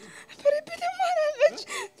የትምህርት ቤት ፕሪፒ ተማራለች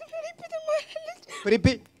ፕሪፒ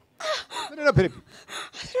ምንድነው ፕሪፒ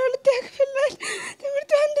 12 ክፍል ላይ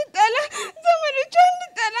ትምህርቷ እንድጠላ ዘመዶቿ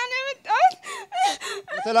እንድጠላ ነው የመጣሁት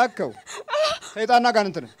የተላከው ሰይጣንና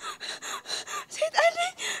ጋንንት ነው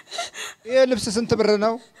ይሄ ልብስ ስንት ብር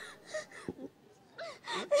ነው?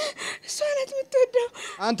 እሷ ናት የምትወደው።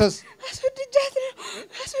 አንተስ? አስወድጃት ነው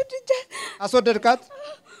አስወድጃት። አስወደድካት?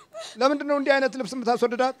 ለምንድን ነው እንዲህ አይነት ልብስ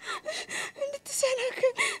የምታስወድዳት?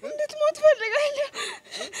 እንድትሰናከል እንድትሞት ፈልጋለሁ።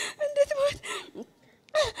 እንድትሞት።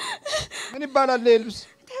 ምን ይባላል ይሄ ልብስ?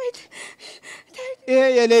 ታይት ይሄ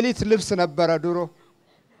የሌሊት ልብስ ነበረ ድሮ።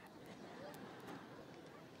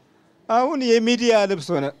 አሁን የሚዲያ ልብስ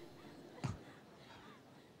ሆነ።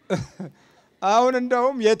 አሁን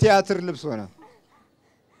እንደውም የቲያትር ልብስ ሆነ።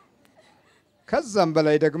 ከዛም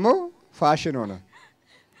በላይ ደግሞ ፋሽን ሆነ።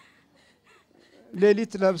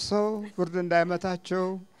 ሌሊት ለብሰው ብርድ እንዳይመታቸው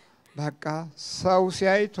በቃ ሰው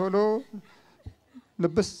ሲያይ ቶሎ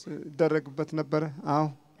ልብስ ይደረግበት ነበር።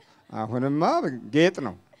 አሁንማ ጌጥ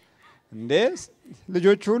ነው እንዴ!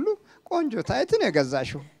 ልጆች ሁሉ ቆንጆ ታይት ነው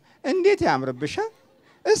የገዛሽው፣ እንዴት ያምርብሻል፣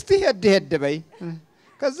 እስቲ ሄድ ሄድ በይ።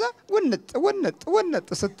 ከዛ ወነጥ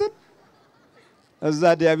ስትል እዛ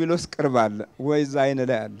ዲያብሎስ ቅርብ አለ ወይ እዛ አይን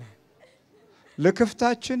ላይ አለ።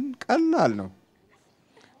 ለክፍታችን ቀላል ነው።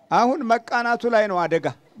 አሁን መቃናቱ ላይ ነው አደጋ።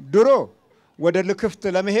 ድሮ ወደ ልክፍት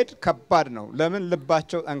ለመሄድ ከባድ ነው። ለምን?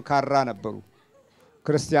 ልባቸው ጠንካራ ነበሩ፣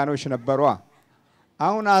 ክርስቲያኖች ነበሩ።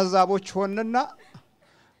 አሁን አዛቦች ሆነና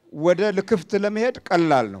ወደ ልክፍት ለመሄድ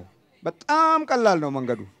ቀላል ነው፣ በጣም ቀላል ነው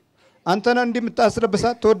መንገዱ። አንተ ነህ እንዲህ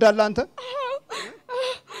የምታስለብሳት ትወዳለህ አንተ?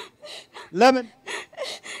 ለምን?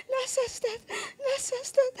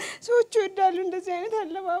 ላሳስታት ሰዎች ይወዳሉ እንደዚህ አይነት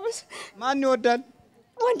አለባበስ። ማን ይወዳል?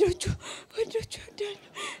 ወንዶቹ ይወዳሉ።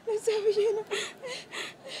 ለዛ ብዬ ነው።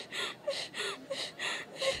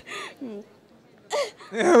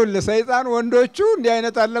 ይኸውልህ ሰይጣን ወንዶቹ እንዲህ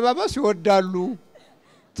አይነት አለባበስ ይወዳሉ።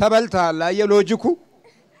 ተበልተሃል። አየህ ሎጂኩ።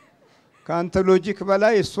 ከአንተ ሎጂክ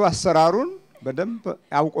በላይ እሱ አሰራሩን በደንብ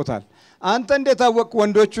ያውቁታል። አንተ እንዴት አወቅ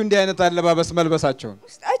ወንዶቹ እንዲህ አይነት አለባበስ መልበሳቸውን?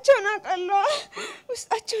 ውስጣቸውን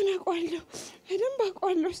አውቃለሁ። በደንብ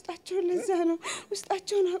አውቃለሁ ውስጣቸውን። ለዛ ነው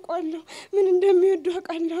ውስጣቸውን አውቃለሁ። ምን እንደሚወዱ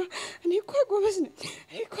አውቃለሁ። እኔ እኮ ጎበዝ ነኝ።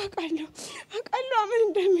 እኔ እኮ አውቃለሁ ምን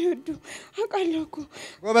እንደሚወዱ አውቃለሁ እኮ።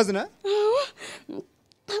 ጎበዝ ነህ? አዎ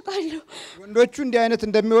አውቃለሁ። ወንዶቹ እንዲህ አይነት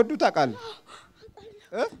እንደሚወዱ ታውቃለህ?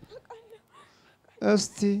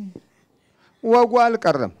 እስቲ ወጉ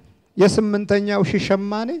አልቀረም። የስምንተኛው ሺህ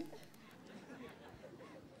ሸማኔ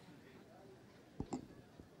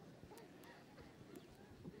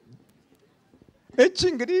እቺ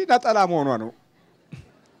እንግዲህ ነጠላ መሆኗ ነው።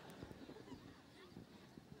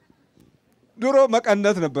 ድሮ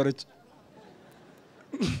መቀነት ነበረች።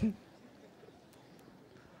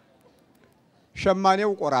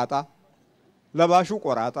 ሸማኔው ቆራጣ፣ ለባሹ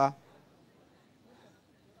ቆራጣ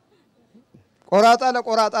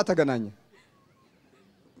ለቆራጣ ተገናኘ።